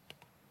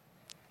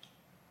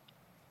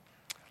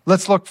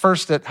 Let's look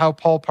first at how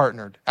Paul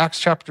partnered. Acts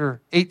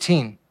chapter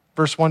 18,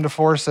 verse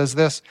 1-4 says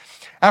this: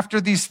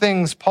 After these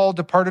things, Paul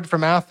departed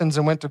from Athens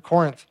and went to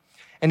Corinth.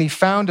 And he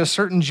found a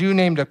certain Jew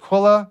named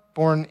Aquila,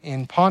 born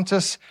in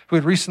Pontus, who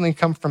had recently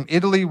come from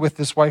Italy with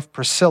his wife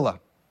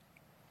Priscilla.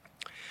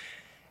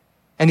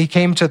 And he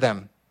came to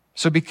them.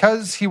 So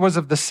because he was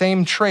of the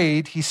same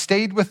trade, he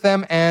stayed with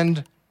them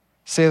and,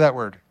 say that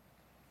word,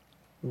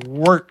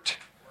 worked.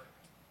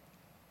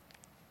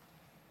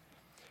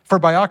 For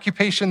by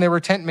occupation they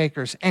were tent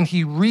makers. And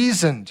he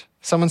reasoned,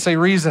 someone say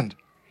reasoned,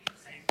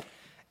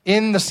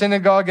 in the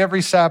synagogue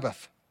every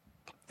Sabbath,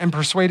 and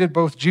persuaded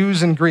both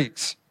Jews and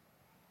Greeks.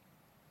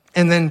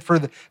 And then for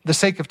the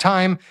sake of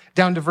time,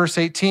 down to verse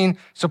 18,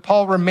 so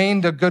Paul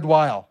remained a good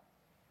while.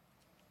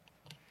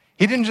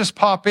 He didn't just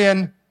pop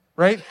in,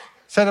 right?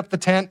 Set up the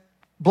tent,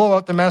 blow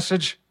out the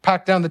message,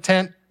 pack down the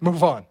tent,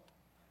 move on.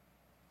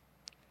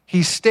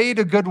 He stayed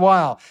a good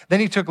while. Then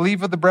he took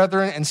leave of the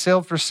brethren and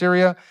sailed for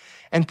Syria,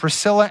 and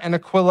Priscilla and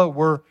Aquila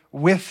were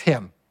with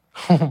him.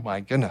 Oh my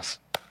goodness.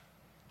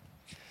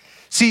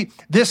 See,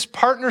 this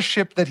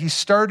partnership that he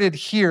started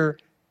here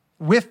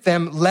with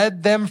them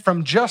led them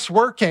from just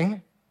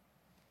working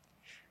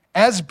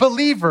as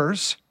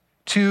believers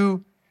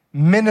to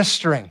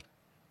ministering.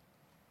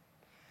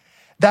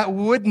 That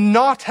would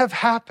not have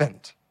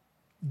happened,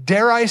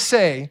 dare I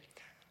say,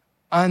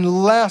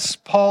 unless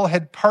Paul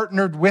had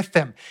partnered with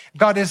them,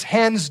 got his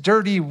hands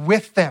dirty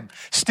with them,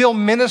 still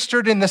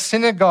ministered in the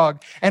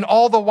synagogue, and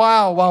all the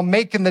while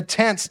making the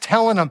tents,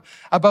 telling them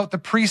about the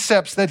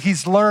precepts that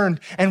he's learned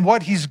and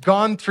what he's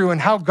gone through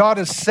and how God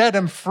has set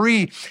him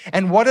free.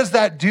 And what does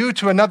that do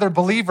to another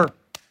believer?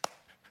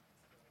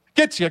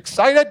 Gets you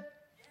excited?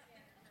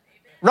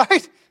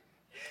 Right?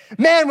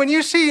 Man, when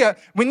you see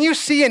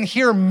and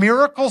hear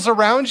miracles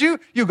around you,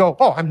 you go,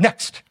 oh, I'm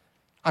next.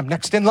 I'm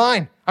next in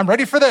line. I'm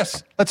ready for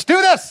this. Let's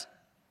do this.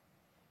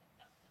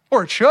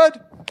 Or it should.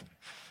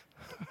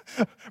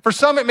 For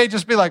some, it may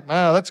just be like,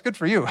 oh, that's good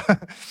for you.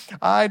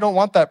 I don't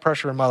want that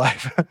pressure in my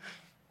life.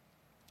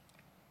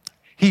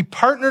 He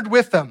partnered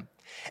with them.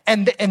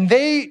 And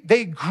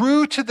they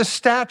grew to the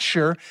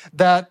stature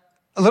that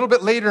a little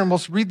bit later, and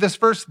we'll read this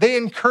verse, they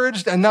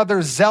encouraged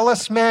another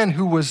zealous man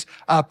who was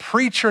a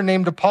preacher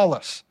named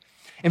Apollos.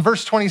 In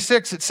verse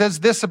 26, it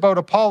says this about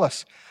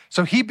Apollos.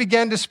 So he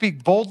began to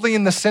speak boldly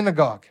in the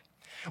synagogue.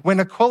 When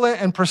Aquila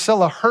and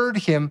Priscilla heard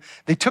him,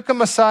 they took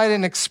him aside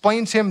and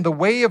explained to him the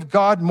way of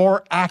God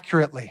more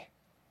accurately.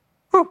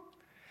 Whew.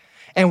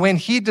 And when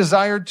he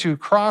desired to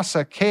cross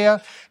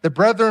Achaia, the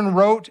brethren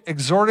wrote,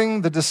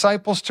 exhorting the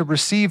disciples to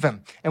receive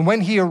him. And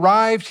when he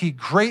arrived, he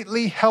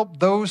greatly helped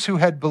those who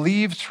had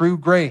believed through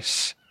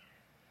grace.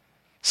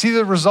 See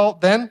the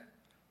result then?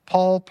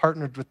 Paul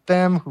partnered with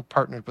them, who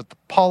partnered with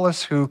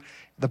Apollos, who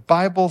the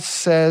Bible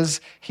says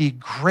he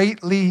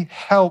greatly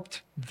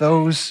helped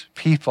those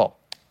people.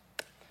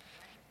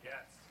 Yes.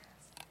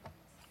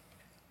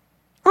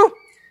 Whew.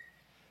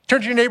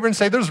 Turn to your neighbor and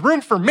say, there's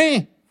room for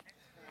me.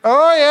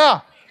 Oh,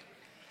 yeah.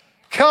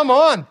 Come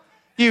on,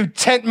 you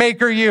tent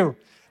maker, you.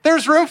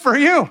 There's room for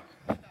you.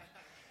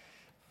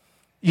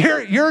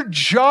 Your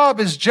job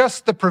is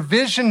just the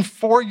provision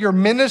for your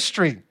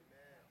ministry.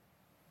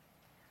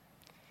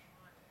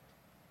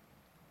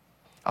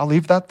 I'll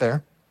leave that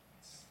there.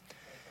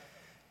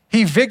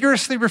 He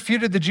vigorously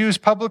refuted the Jews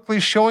publicly,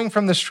 showing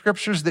from the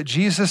scriptures that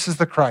Jesus is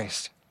the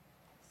Christ.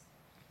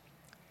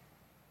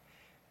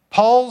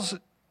 Paul's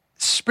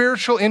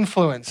spiritual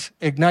influence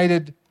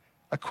ignited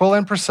Aquila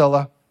and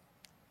Priscilla,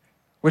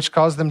 which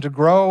caused them to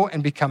grow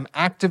and become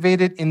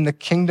activated in the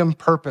kingdom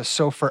purpose.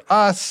 So for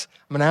us,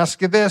 I'm going to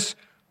ask you this: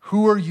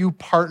 who are you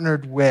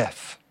partnered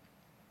with?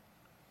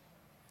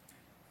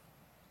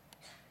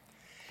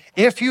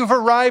 If you've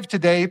arrived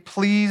today,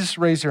 please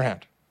raise your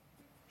hand.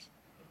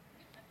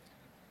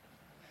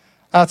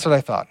 That's what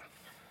I thought.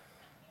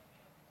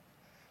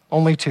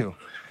 Only 2.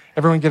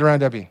 Everyone get around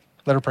Debbie.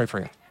 Let her pray for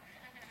you.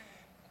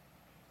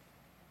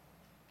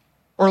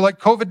 Or like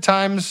COVID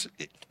times,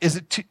 is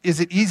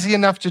it easy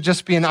enough to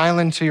just be an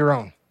island to your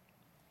own?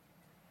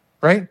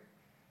 Right?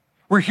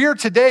 We're here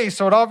today,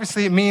 so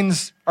it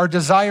means our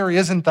desire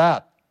isn't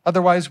that.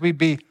 Otherwise, we'd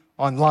be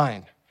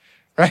online,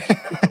 right?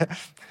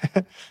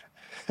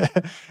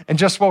 And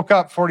just woke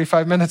up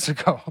 45 minutes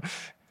ago.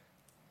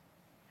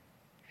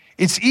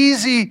 It's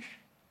easy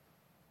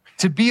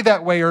to be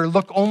that way or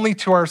look only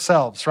to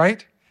ourselves,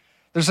 right?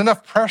 There's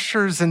enough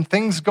pressures and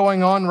things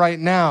going on right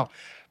now,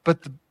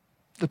 but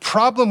the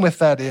problem with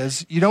that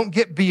is you don't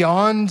get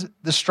beyond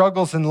the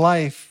struggles in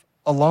life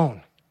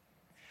alone.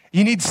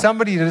 You need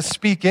somebody to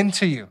speak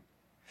into you.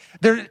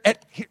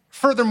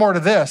 Furthermore to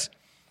this,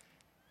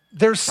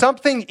 there's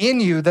something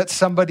in you that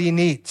somebody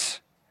needs.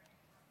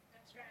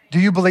 Do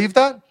you believe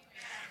that?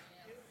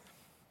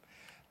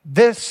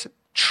 This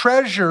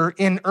treasure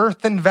in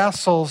earthen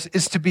vessels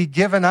is to be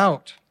given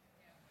out.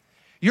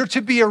 You're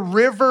to be a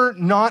river,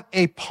 not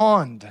a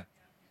pond.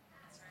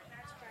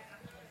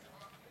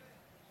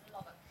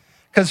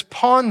 Because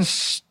ponds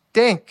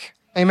stink.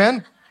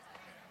 Amen?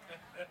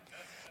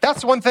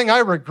 That's one thing I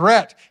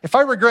regret. If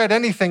I regret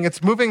anything,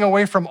 it's moving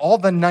away from all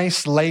the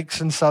nice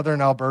lakes in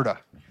southern Alberta.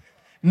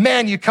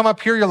 Man, you come up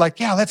here, you're like,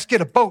 yeah, let's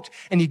get a boat.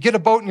 And you get a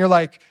boat and you're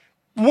like,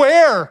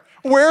 where?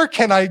 Where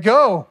can I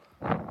go?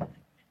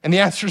 And the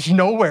answer is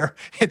nowhere.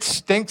 It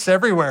stinks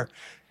everywhere.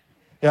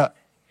 Yeah.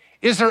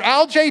 Is there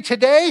algae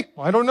today?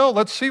 Well, I don't know.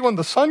 Let's see when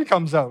the sun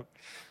comes out.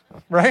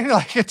 Right?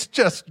 Like, it's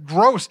just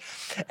gross.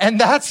 And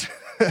that's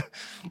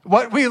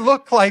what we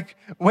look like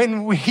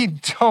when we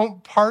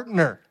don't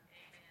partner.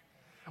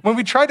 When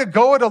we try to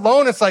go it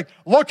alone, it's like,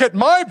 look at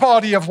my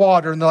body of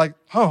water. And they're like,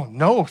 oh,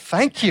 no,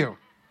 thank you.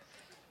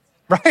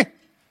 Right?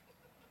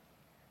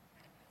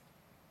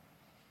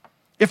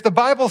 If the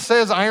Bible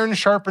says iron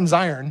sharpens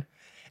iron,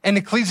 and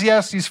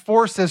Ecclesiastes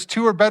 4 says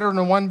 2 are better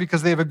than 1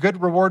 because they have a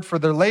good reward for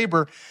their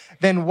labor,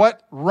 then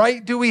what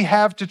right do we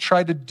have to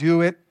try to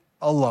do it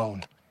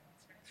alone?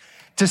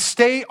 To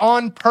stay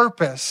on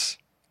purpose,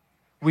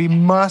 we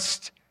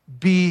must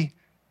be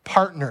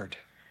partnered.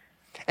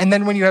 And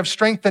then when you have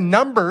strength in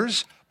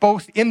numbers,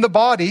 both in the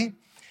body,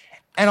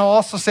 and I'll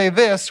also say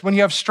this, when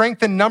you have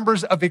strength in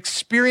numbers of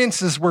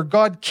experiences where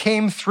God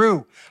came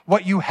through,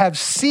 what you have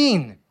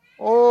seen,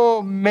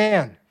 oh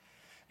man,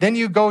 then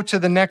you go to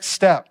the next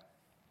step.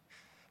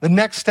 The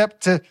next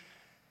step to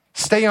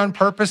stay on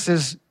purpose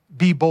is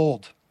be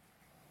bold.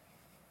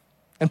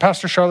 And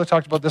Pastor Charlotte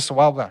talked about this a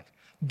while back.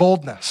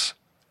 Boldness.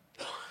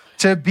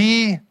 To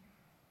be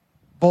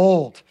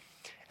bold.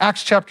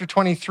 Acts chapter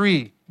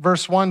 23,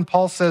 verse 1,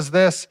 Paul says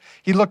this.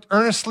 He looked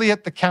earnestly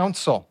at the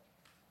council.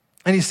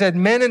 And he said,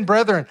 men and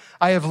brethren,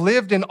 I have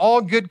lived in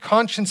all good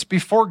conscience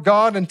before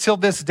God until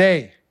this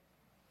day.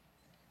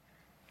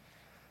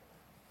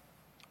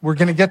 We're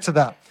going to get to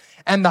that.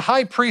 And the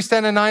high priest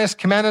Ananias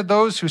commanded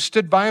those who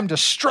stood by him to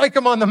strike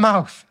him on the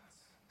mouth.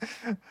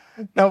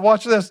 Now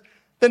watch this.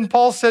 Then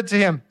Paul said to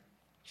him,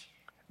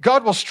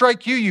 God will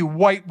strike you, you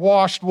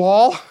whitewashed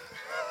wall.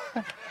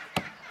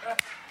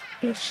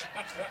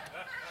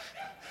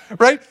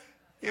 Right?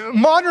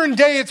 Modern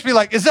day, it's be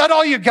like, is that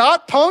all you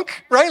got,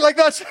 punk? Right? Like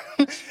that's,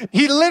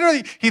 he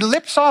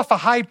lips off a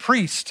high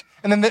priest.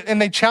 And then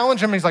they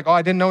challenge him. And he's like, oh,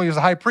 I didn't know he was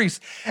a high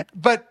priest.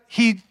 But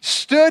he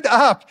stood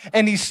up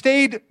and he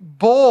stayed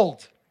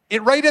bold.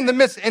 It right in the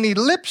midst. And he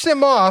lips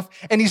him off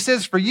and he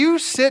says, for you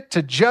sit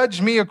to judge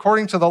me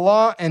according to the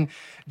law. And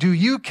do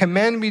you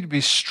command me to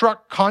be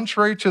struck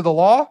contrary to the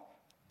law?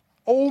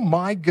 Oh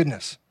my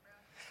goodness.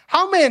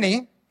 How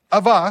many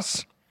of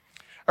us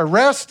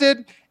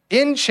arrested,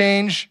 in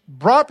chains,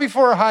 brought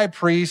before a high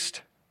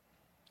priest,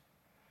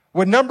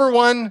 would number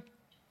one,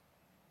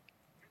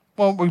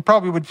 well, we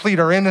probably would plead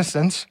our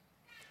innocence,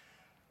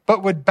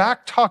 but would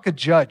backtalk a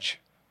judge?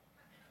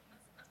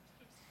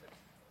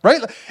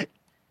 Right?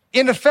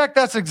 In effect,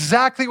 that's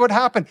exactly what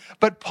happened.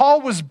 But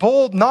Paul was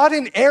bold, not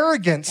in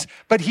arrogance,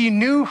 but he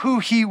knew who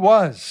he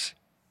was.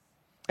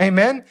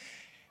 Amen?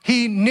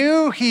 He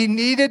knew he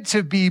needed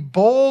to be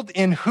bold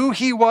in who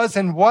he was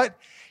and what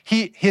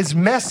his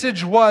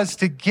message was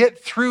to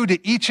get through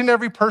to each and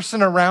every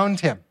person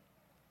around him.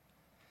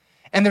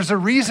 And there's a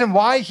reason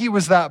why he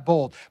was that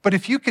bold. But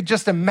if you could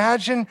just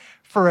imagine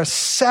for a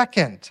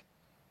second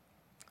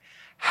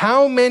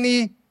how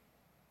many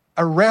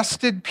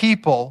arrested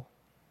people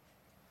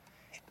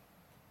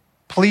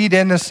plead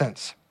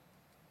innocence.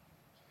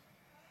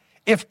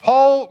 If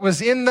Paul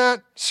was in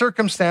that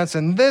circumstance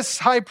and this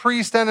high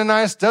priest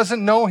Ananias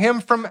doesn't know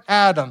him from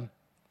Adam,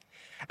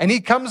 and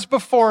he comes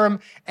before him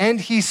and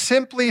he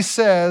simply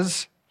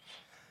says,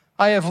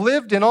 I have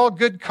lived in all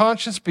good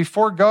conscience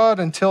before God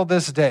until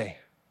this day.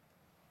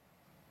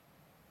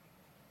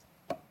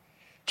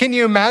 Can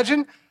you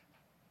imagine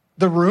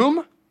the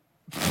room?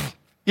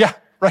 Yeah,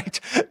 right.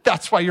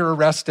 That's why you're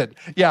arrested.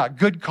 Yeah,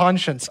 good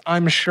conscience,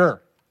 I'm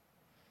sure.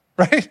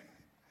 Right?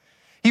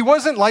 He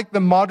wasn't like the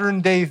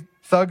modern day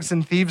thugs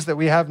and thieves that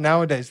we have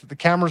nowadays, that the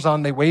camera's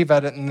on, they wave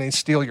at it and they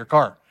steal your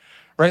car.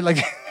 Right?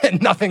 Like,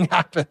 and nothing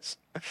happens.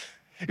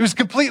 It was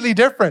completely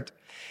different.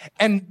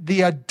 And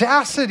the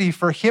audacity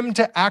for him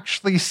to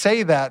actually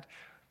say that,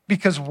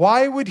 because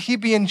why would he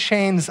be in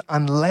chains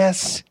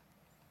unless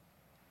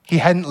he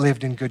hadn't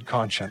lived in good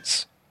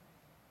conscience?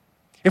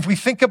 If we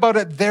think about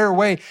it their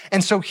way.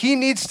 And so he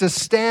needs to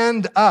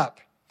stand up,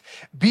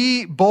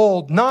 be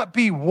bold, not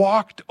be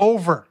walked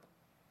over.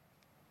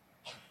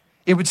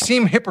 It would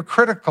seem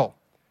hypocritical.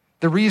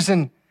 The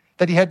reason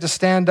that he had to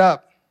stand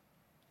up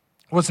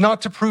was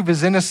not to prove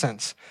his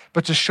innocence,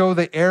 but to show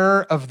the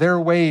error of their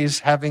ways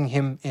having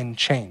him in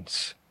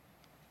chains.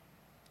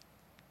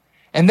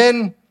 And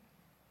then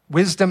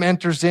wisdom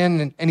enters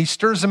in and he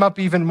stirs him up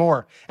even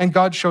more. And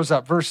God shows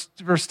up. Verse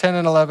 10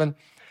 and 11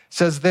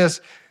 says this,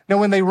 "Now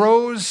when there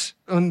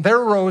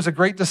arose a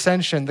great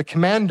dissension, the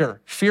commander,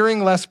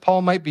 fearing lest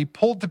Paul might be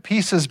pulled to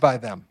pieces by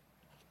them,"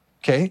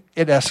 okay,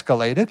 it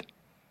escalated,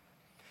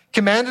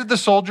 "commanded the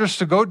soldiers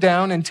to go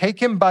down and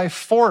take him by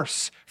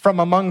force from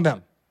among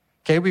them."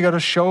 Okay, we got to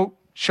show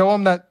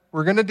them that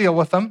we're going to deal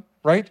with them,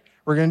 right?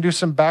 We're going to do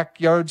some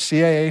backyard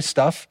CIA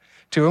stuff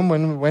to him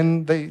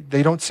when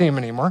they don't see him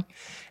anymore,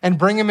 and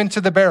bring him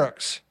into the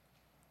barracks.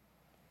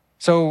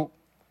 So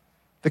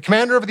the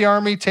commander of the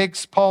army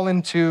takes Paul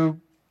into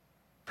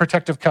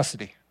protective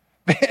custody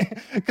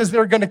because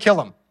they're going to kill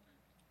him.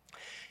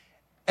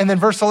 And then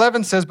verse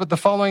 11 says, "But the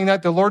following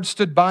night the Lord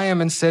stood by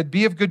him and said,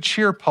 'Be of good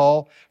cheer,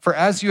 Paul, for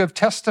as you have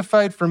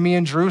testified for me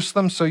in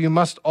Jerusalem, so you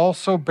must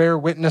also bear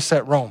witness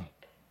at Rome.'"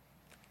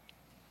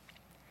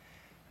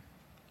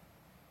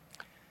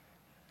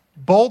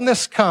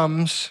 Boldness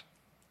comes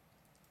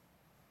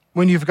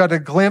when you've got a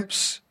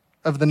glimpse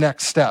of the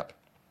next step.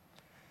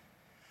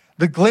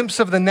 The glimpse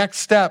of the next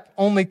step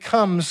only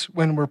comes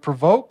when we're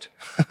provoked,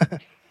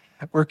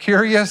 we're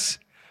curious,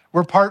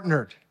 we're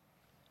partnered.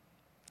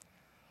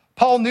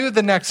 Paul knew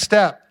the next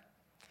step.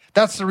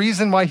 That's the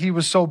reason why he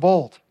was so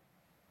bold.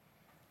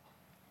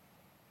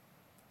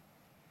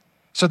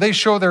 So they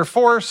show their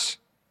force,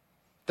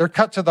 they're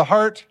cut to the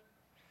heart,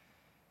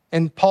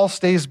 and Paul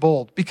stays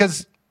bold.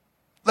 Because,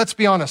 let's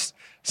be honest,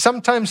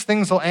 sometimes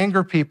things will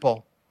anger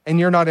people, and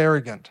you're not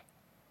arrogant.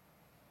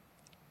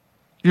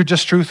 You're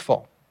just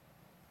truthful.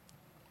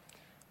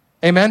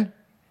 Amen?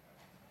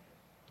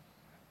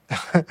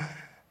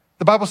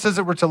 The Bible says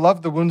that we're to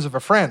love the wounds of a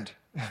friend,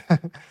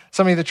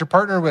 somebody that you're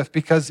partnered with,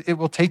 because it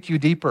will take you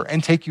deeper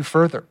and take you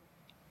further.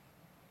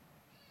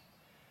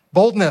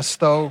 Boldness,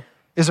 though,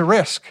 is a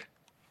risk,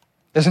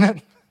 isn't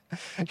it?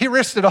 He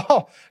risked it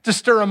all to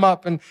stir him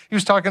up. And he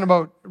was talking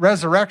about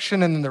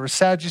resurrection, and then there were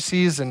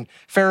Sadducees and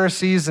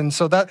Pharisees. And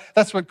so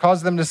that's what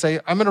caused them to say,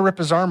 "I'm going to rip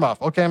his arm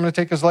off. Okay, I'm going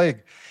to take his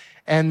leg."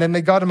 And then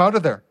they got him out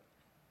of there.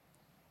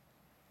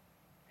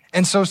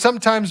 And so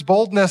sometimes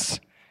boldness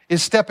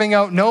is stepping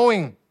out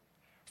knowing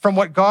from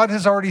what God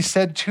has already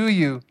said to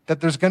you that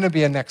there's going to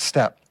be a next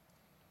step.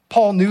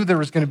 Paul knew there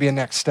was going to be a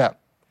next step.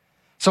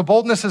 So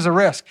boldness is a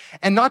risk.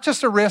 And not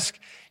just a risk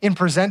in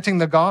presenting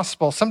the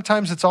gospel.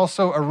 Sometimes it's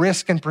also a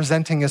risk in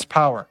presenting his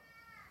power.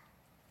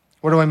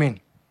 What do I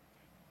mean?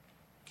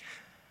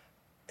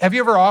 Have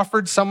you ever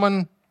offered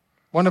someone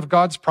one of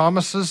God's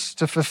promises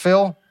to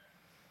fulfill,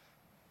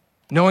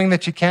 knowing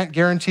that you can't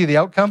guarantee the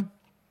outcome?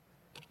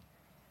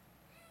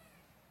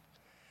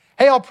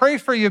 Hey, I'll pray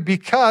for you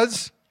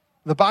because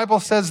the Bible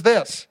says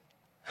this.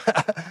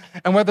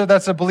 And whether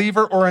that's a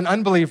believer or an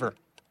unbeliever.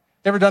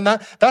 You ever done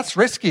that? That's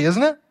risky,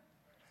 isn't it?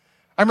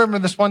 I remember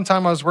this one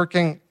time I was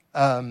working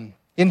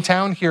in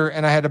town here,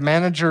 and I had a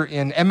manager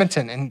in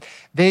Edmonton, and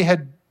they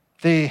had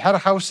a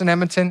house in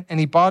Edmonton, and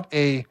he bought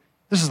this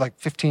is like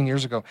 15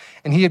 years ago,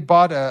 and he had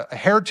bought a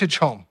heritage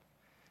home.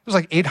 It was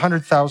like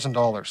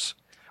 $800,000,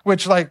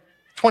 which like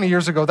 20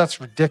 years ago,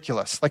 that's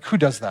ridiculous. Like, who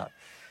does that?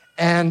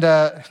 And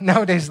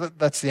nowadays,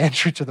 that's the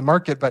entry to the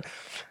market. But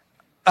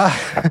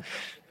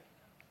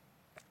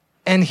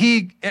and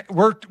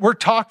we're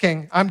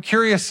talking. I'm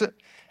curious,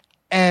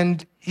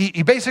 and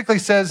he basically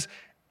says,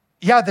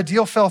 "Yeah, the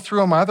deal fell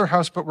through on my other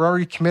house, but we're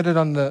already committed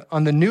on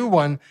the new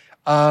one.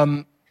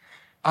 I'm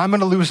going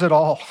to lose it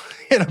all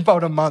in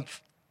about a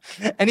month."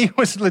 And he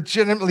was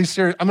legitimately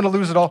serious. "I'm going to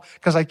lose it all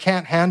because I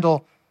can't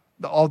handle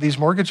all these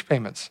mortgage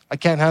payments. I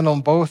can't handle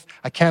them both.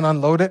 I can't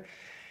unload it."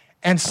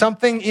 And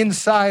something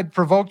inside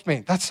provoked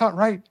me. That's not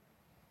right.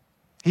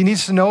 He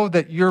needs to know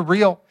that you're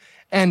real.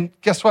 And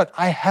guess what?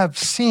 I have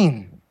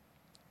seen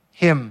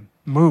him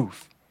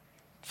move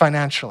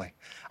financially.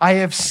 I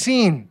have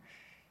seen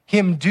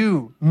him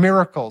do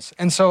miracles.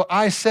 And so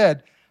I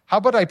said, how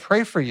about I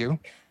pray for you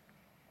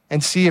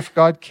and see if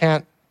God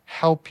can't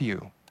help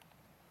you,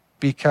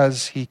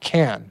 because he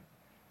can.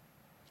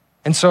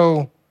 And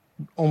so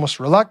almost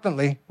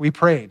reluctantly, we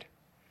prayed.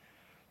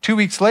 2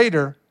 weeks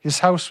later, his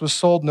house was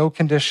sold, no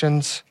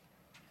conditions,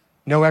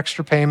 no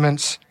extra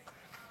payments.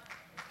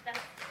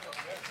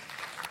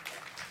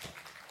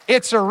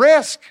 It's a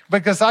risk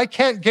because I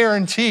can't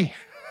guarantee.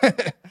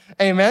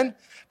 Amen?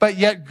 But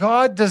yet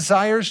God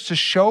desires to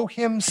show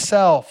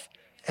himself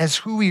as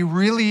who he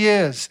really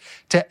is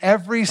to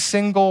every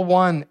single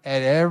one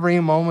at every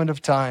moment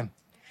of time.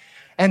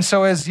 And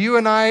so as you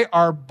and I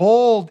are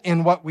bold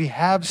in what we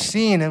have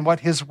seen and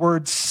what his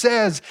word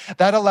says,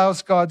 that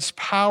allows God's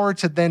power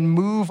to then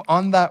move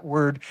on that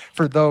word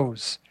for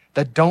those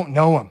that don't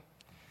know him.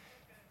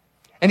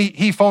 And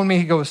he phoned me,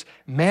 he goes,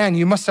 man,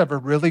 you must have a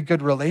really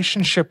good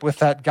relationship with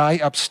that guy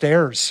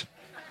upstairs.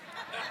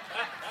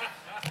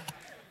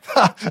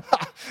 I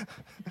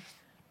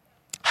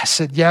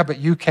said, yeah, but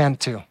you can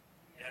too.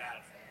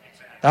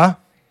 Huh?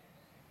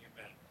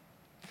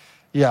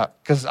 Yeah,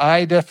 because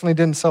I definitely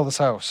didn't sell this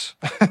house.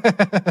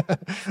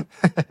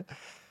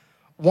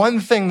 One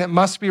thing that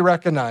must be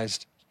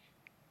recognized,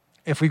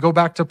 if we go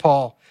back to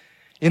Paul,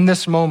 in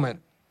this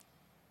moment,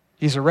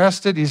 he's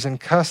arrested, he's in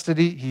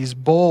custody, he's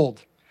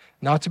bold,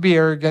 not to be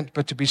arrogant,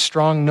 but to be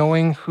strong,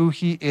 knowing who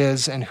he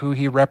is and who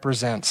he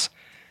represents.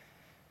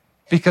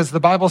 Because the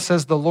Bible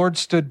says the Lord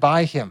stood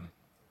by him,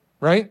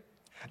 right?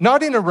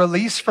 Not in a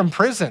release from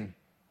prison,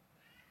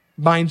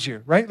 mind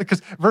you, right?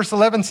 Because verse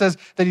 11 says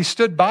that he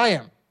stood by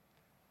him.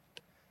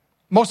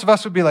 Most of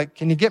us would be like,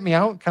 can you get me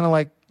out? Kind of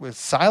like with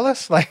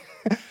Silas.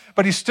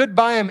 But he stood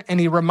by him and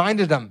he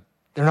reminded them,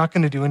 they're not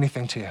going to do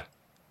anything to you.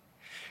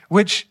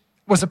 Which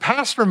was a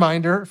past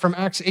reminder from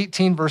Acts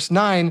 18, verse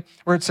 9,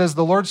 where it says,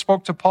 the Lord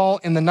spoke to Paul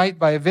in the night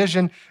by a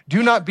vision.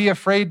 Do not be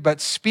afraid,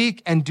 but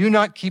speak and do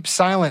not keep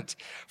silent,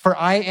 for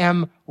I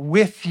am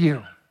with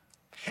you.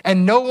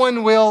 And no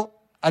one will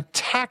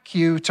attack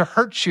you to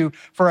hurt you,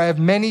 for I have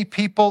many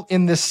people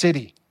in this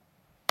city.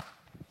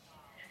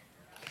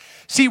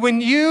 See,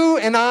 when you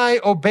and I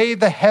obey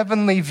the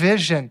heavenly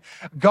vision,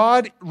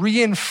 God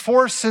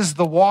reinforces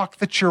the walk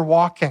that you're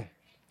walking.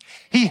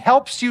 He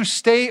helps you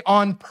stay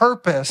on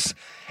purpose,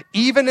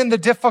 even in the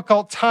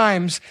difficult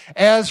times,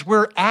 as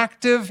we're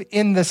active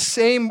in the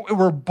same,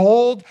 we're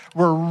bold,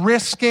 we're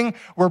risking,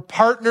 we're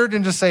partnered,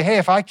 and just say, hey,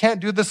 if I can't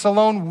do this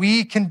alone,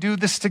 we can do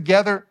this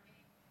together.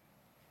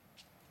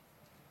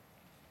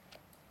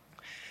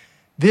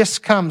 This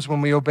comes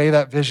when we obey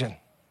that vision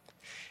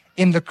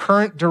in the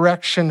current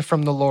direction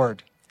from the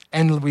Lord,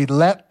 and we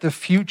let the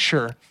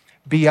future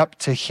be up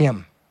to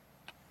him.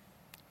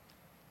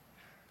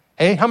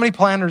 Hey, how many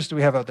planners do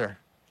we have out there?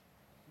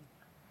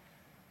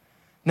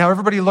 Now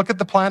everybody look at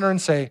the planner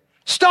and say,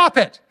 stop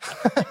it.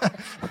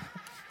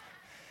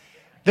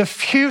 The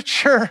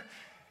future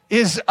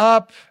is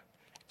up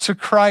to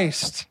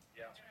Christ.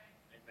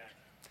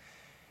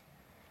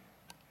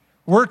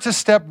 We're to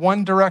step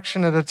one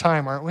direction at a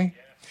time, aren't we?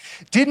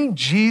 Didn't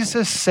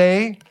Jesus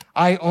say,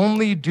 I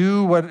only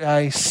do what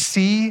I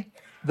see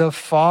the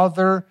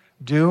Father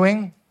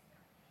doing?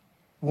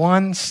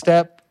 One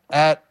step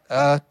at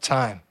a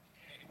time,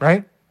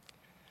 right?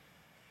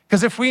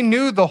 Because if we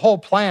knew the whole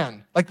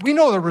plan, like we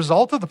know the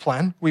result of the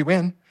plan, we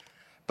win.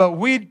 But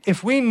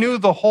if we knew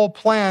the whole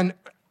plan,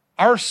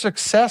 our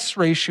success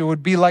ratio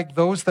would be like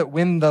those that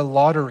win the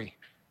lottery.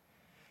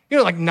 You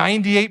know, like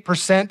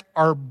 98%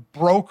 are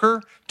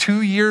broker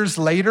 2 years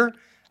later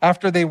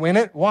after they win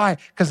it. Why?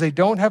 Because they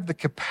don't have the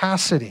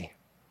capacity.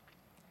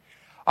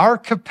 Our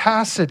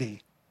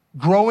capacity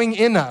growing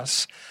in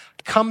us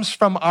comes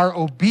from our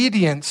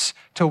obedience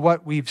to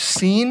what we've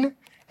seen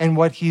and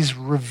what he's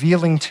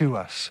revealing to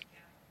us.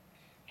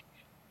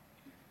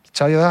 I'll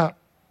tell you that.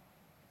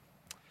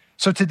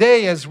 So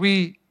today, as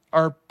we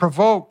are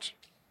provoked,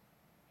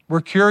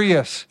 we're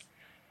curious,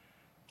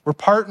 we're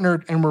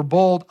partnered, and we're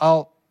bold,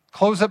 I'll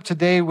close up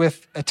today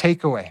with a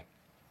takeaway.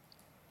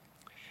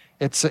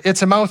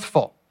 It's a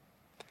mouthful.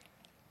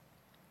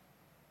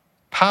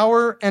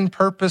 Power and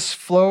purpose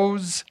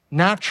flows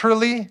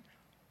naturally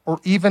or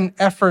even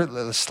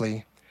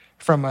effortlessly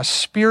from a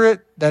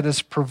spirit that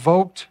is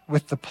provoked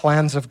with the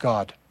plans of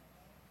God.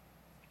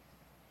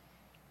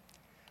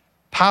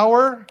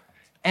 Power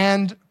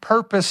and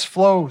purpose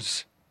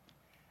flows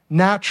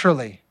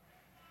naturally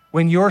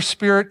when your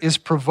spirit is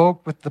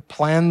provoked with the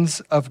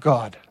plans of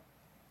God.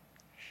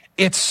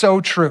 It's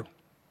so true.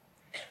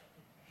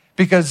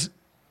 Because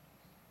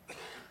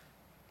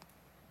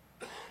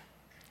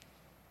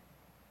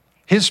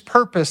his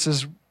purpose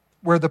is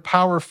where the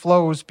power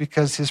flows,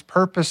 because his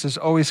purpose is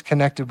always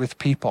connected with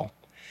people.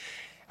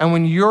 And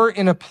when you're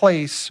in a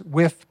place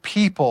with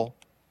people,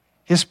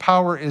 his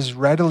power is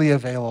readily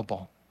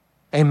available.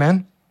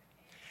 Amen?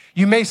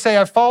 You may say,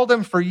 I've followed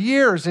him for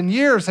years and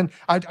years, and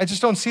I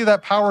just don't see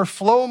that power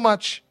flow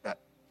much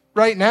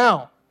right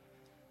now.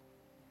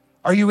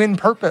 Are you in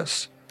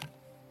purpose?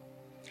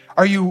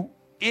 Are you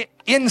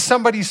in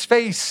somebody's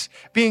face,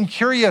 being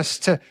curious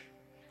to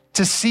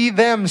see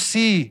them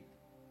see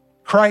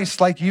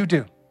Christ like you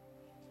do?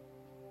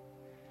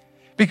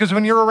 Because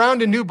when you're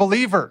around a new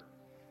believer,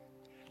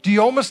 do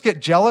you almost get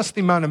jealous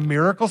the amount of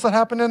miracles that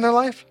happen in their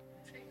life?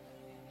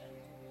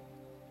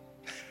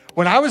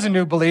 When I was a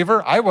new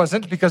believer, I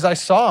wasn't, because I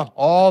saw them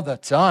all the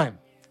time.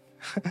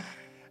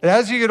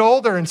 As you get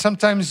older and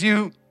sometimes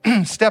you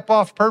step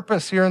off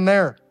purpose here and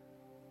there,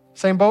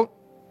 same boat?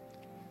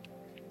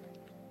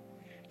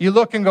 You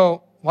look and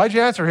go, why'd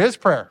you answer his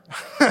prayer?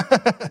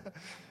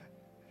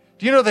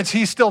 Do you know that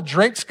he still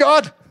drinks,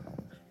 God?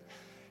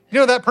 You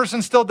know that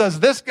person still does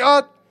this,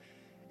 God?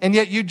 And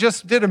yet you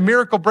just did a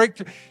miracle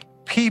breakthrough.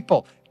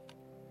 People,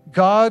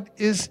 God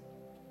is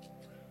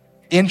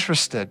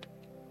interested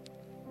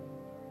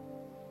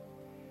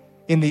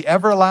in the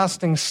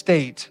everlasting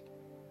state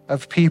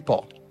of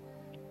people,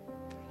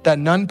 that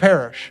none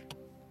perish.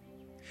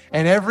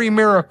 And every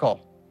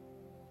miracle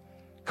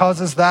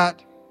causes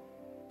that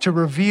to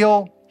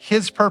reveal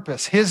his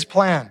purpose, his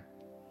plan,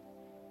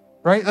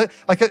 right?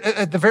 Like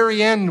at the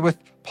very end with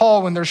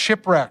Paul when they're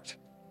shipwrecked.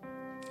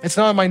 It's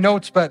not in my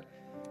notes, but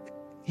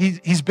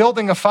he's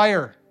building a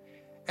fire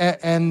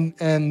and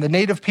the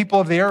native people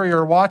of the area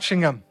are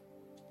watching him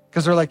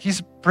because they're like, he's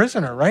a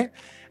prisoner, right?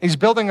 He's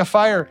building a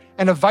fire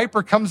and a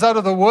viper comes out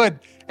of the wood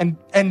and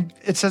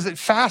it says it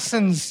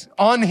fastens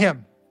on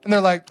him. And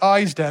they're like, oh,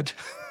 he's dead.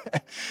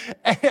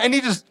 And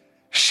he just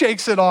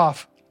shakes it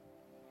off.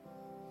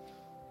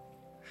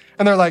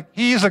 And they're like,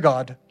 he's a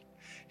god.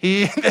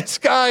 This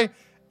guy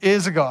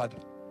is a god.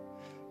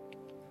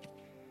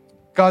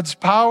 God's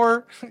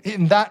power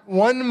in that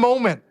one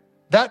moment,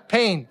 that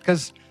pain,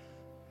 because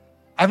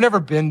I've never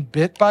been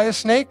bit by a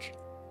snake.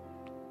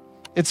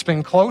 It's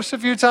been close a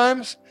few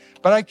times,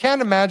 but I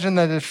can't imagine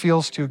that it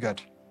feels too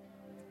good,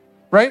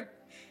 right?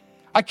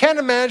 I can't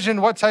imagine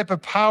what type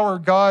of power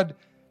God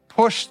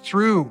pushed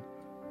through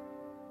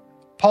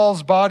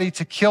Paul's body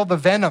to kill the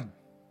venom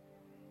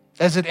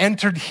as it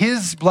entered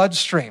his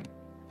bloodstream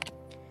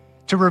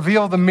to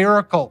reveal the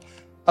miracle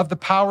of the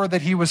power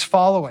that he was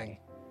following.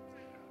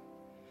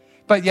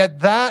 But yet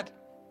that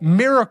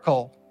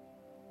miracle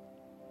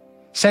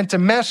sent a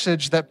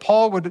message that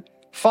Paul would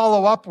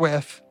follow up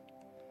with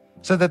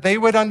so that they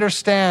would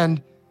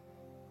understand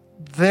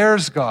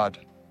there's God,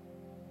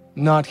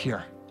 not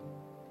here.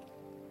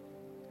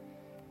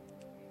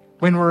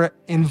 When we're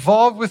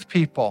involved with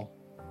people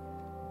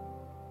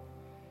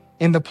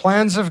in the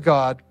plans of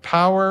God,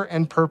 power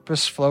and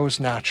purpose flows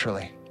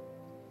naturally.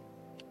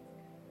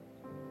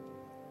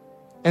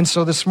 And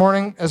so this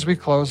morning, as we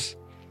close,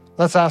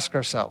 let's ask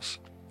ourselves,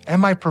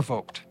 am I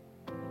provoked?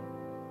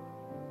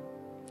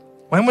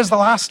 When was the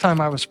last time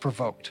I was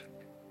provoked?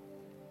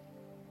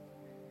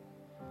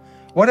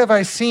 What have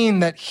I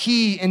seen that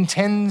he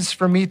intends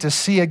for me to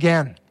see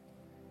again?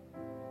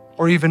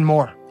 Or even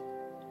more?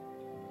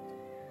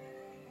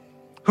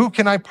 Who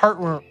can I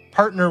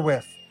partner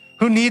with?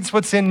 Who needs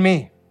what's in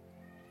me?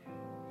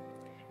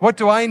 What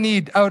do I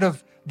need out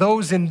of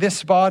those in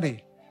this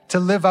body to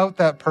live out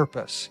that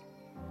purpose?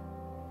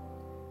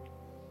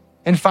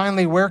 And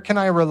finally, where can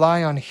I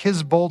rely on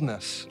his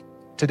boldness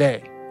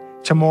today,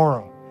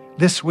 tomorrow,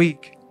 this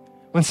week,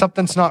 when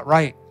something's not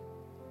right?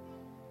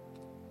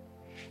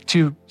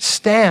 To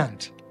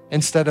stand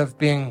instead of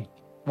being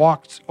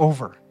walked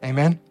over.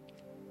 Amen?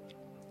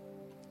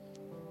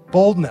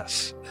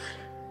 Boldness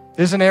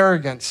isn't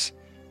arrogance.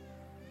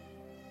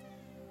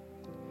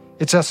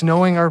 It's us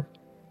knowing our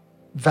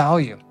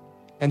value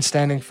and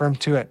standing firm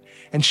to it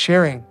and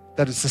sharing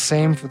that it's the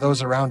same for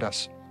those around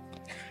us.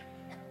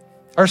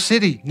 Our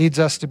city needs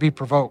us to be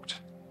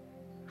provoked,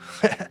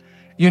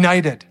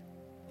 united,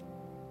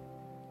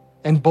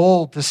 and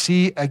bold to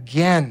see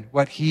again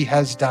what he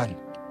has done.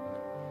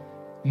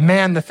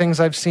 Man, the things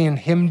I've seen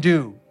him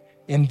do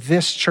in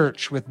this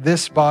church with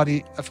this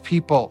body of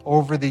people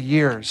over the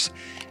years,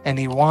 and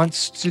he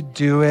wants to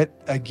do it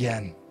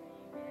again.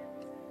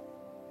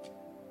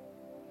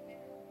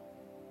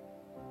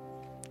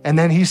 And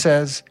then he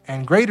says,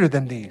 and greater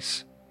than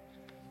these.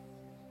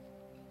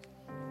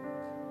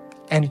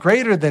 And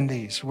greater than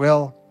these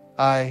will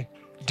I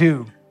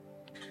do.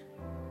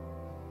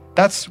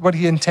 That's what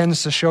he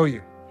intends to show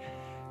you.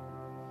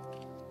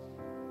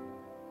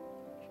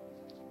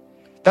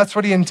 That's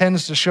what he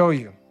intends to show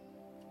you.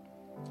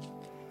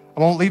 I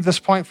won't leave this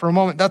point for a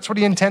moment. That's what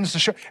he intends to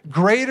show.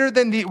 Greater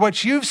than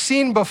what you've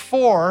seen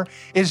before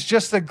is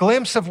just a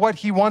glimpse of what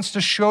he wants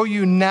to show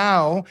you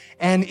now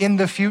and in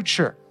the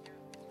future.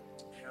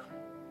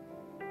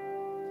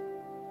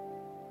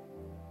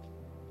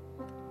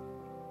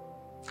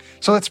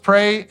 So let's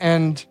pray,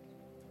 and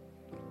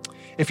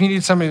if you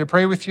need somebody to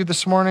pray with you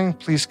this morning,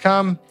 please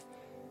come.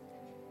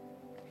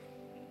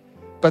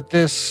 But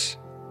this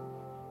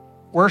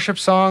worship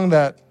song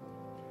that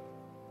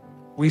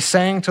we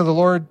sang to the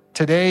Lord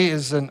today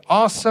is an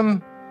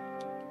awesome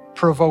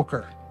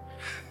provoker.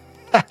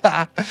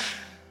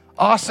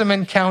 Awesome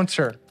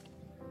encounter,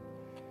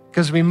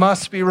 because we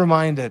must be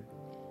reminded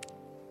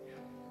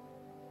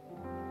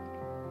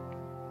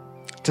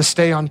to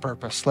stay on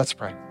purpose. Let's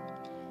pray.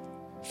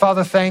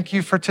 Father, thank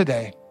you for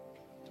today.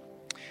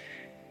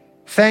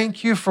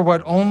 Thank you for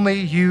what only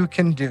you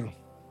can do.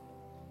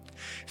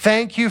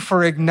 Thank you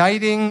for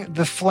igniting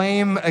the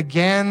flame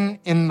again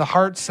in the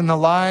hearts and the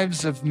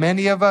lives of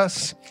many of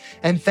us.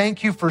 And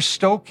thank you for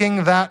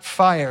stoking that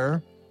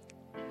fire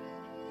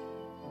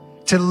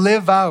to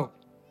live out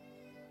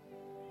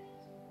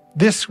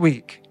this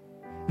week,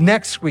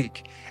 next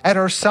week, at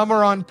our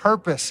Summer on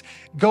Purpose,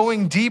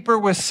 going deeper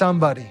with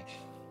somebody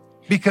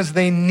because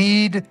they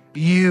need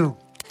you.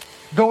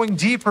 going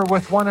deeper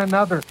with one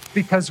another,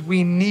 because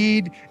we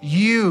need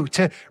you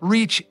to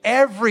reach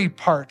every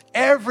part,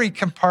 every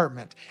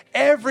compartment,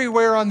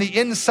 everywhere on the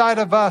inside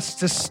of us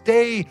to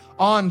stay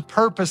on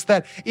purpose,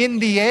 that in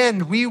the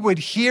end we would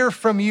hear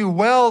from you,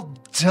 well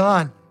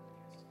done.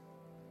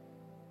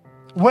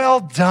 Well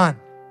done.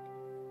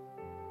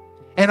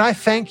 And I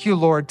thank you,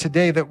 Lord,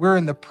 today that we're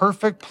in the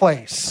perfect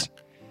place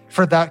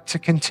for that to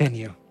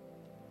continue.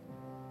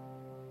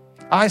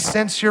 I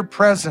sense your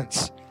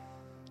presence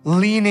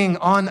leaning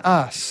on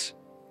us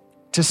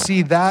to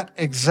see that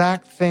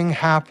exact thing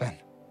happen.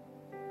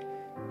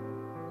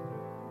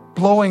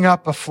 Blowing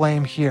up a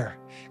flame here,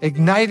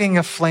 igniting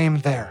a flame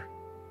there.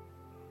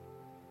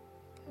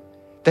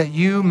 That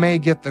you may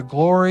get the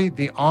glory,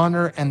 the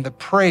honor, and the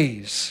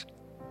praise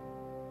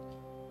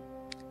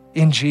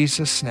in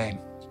Jesus' name.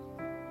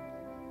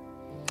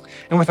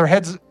 And with our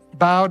heads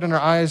bowed and our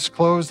eyes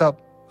closed, I'll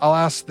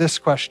ask this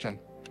question.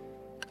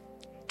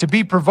 To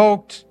be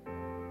provoked,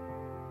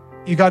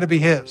 you got to be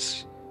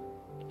his.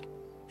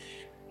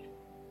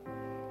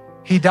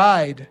 He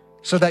died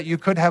so that you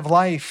could have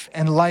life,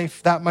 and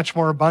life that much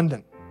more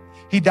abundant.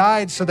 He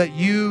died so that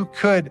you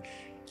could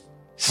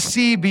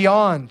see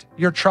beyond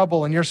your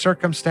trouble and your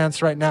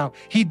circumstance right now.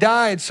 He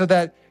died so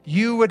that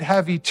you would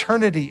have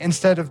eternity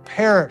instead of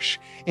perish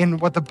in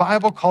what the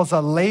Bible calls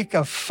a lake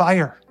of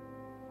fire.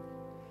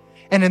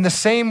 And in the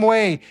same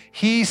way,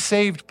 he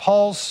saved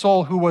Paul's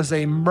soul, who was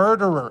a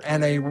murderer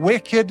and a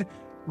wicked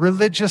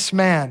religious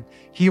man.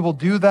 He will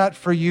do that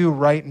for you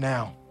right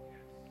now.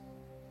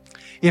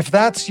 If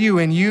that's you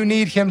and you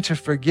need him to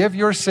forgive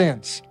your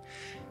sins,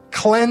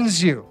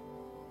 cleanse you,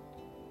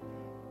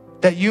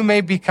 that you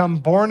may become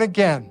born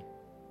again.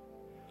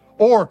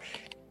 Or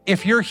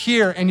if you're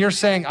here and you're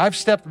saying, I've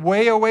stepped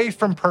way away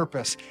from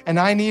purpose and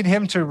I need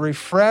him to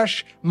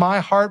refresh my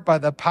heart by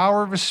the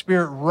power of his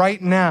Spirit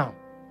right now,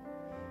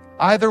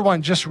 either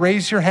one, just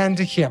raise your hand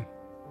to him.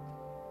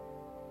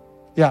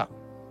 Yeah.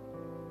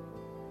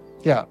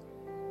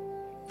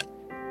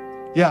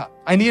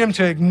 I need him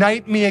to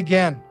ignite me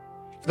again.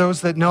 For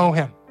those that know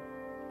him.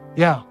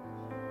 Yeah.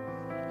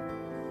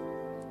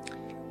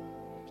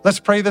 Let's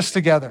pray this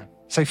together.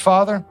 Say,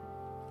 Father,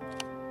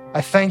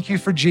 I thank you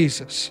for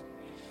Jesus,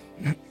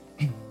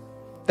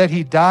 that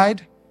he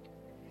died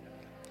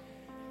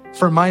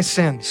for my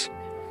sins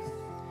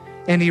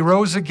and he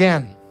rose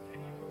again,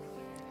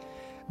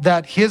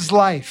 that his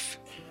life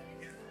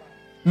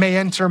may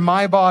enter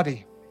my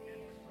body,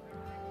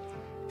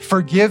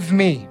 forgive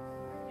me,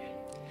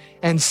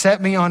 and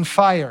set me on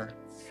fire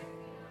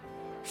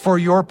for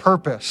your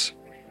purpose.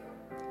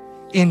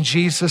 In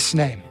Jesus'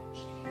 name.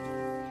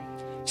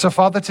 So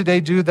Father, today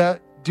do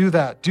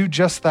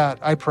just that,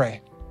 I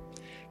pray.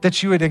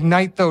 That you would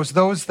ignite those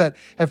that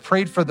have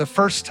prayed for the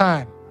first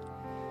time,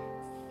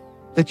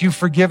 that you've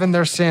forgiven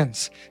their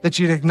sins, that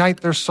you'd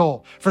ignite their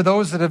soul. For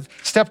those that have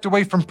stepped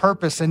away from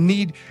purpose and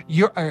need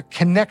your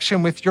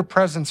connection with your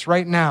presence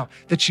right now,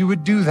 that you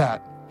would do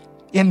that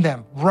in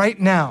them right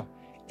now,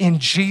 in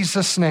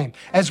Jesus' name.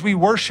 As we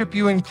worship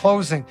you in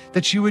closing,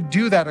 that you would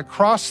do that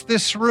across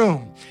this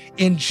room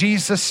in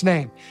Jesus'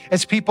 name.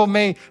 As people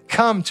may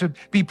come to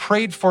be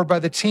prayed for by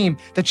the team,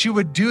 that you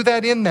would do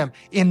that in them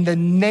in the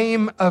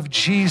name of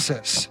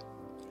Jesus.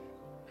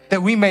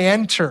 That we may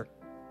enter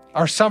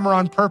our summer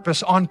on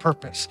purpose.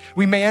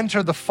 We may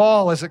enter the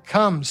fall as it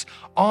comes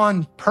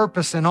on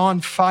purpose and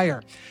on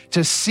fire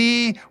to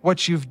see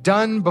what you've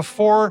done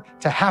before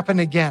to happen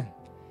again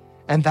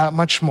and that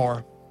much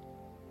more.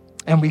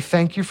 And we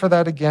thank you for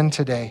that again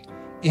today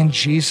in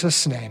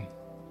Jesus' name.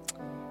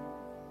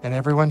 And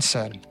everyone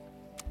said,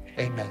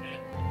 amen.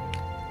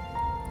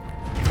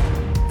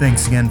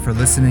 Thanks again for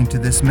listening to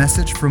this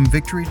message from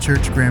Victory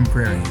Church Grand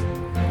Prairie.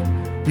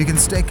 You can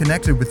stay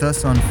connected with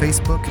us on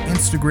Facebook,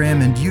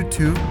 Instagram, and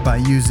YouTube by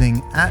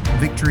using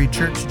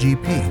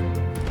 @VictoryChurchGP.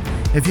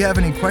 If you have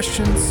any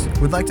questions,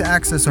 would like to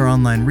access our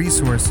online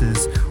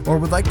resources, or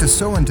would like to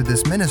sow into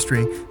this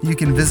ministry, you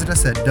can visit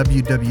us at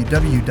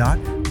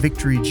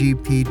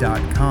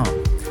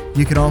www.victorygp.com.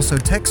 You can also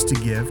text to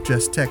give.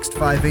 Just text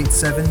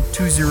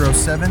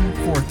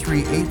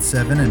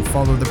 587-207-4387 and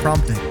follow the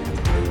prompting.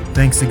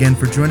 Thanks again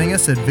for joining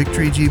us at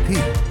Victory GP.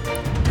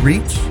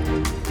 Reach,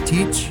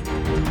 teach,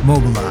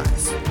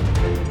 mobilize.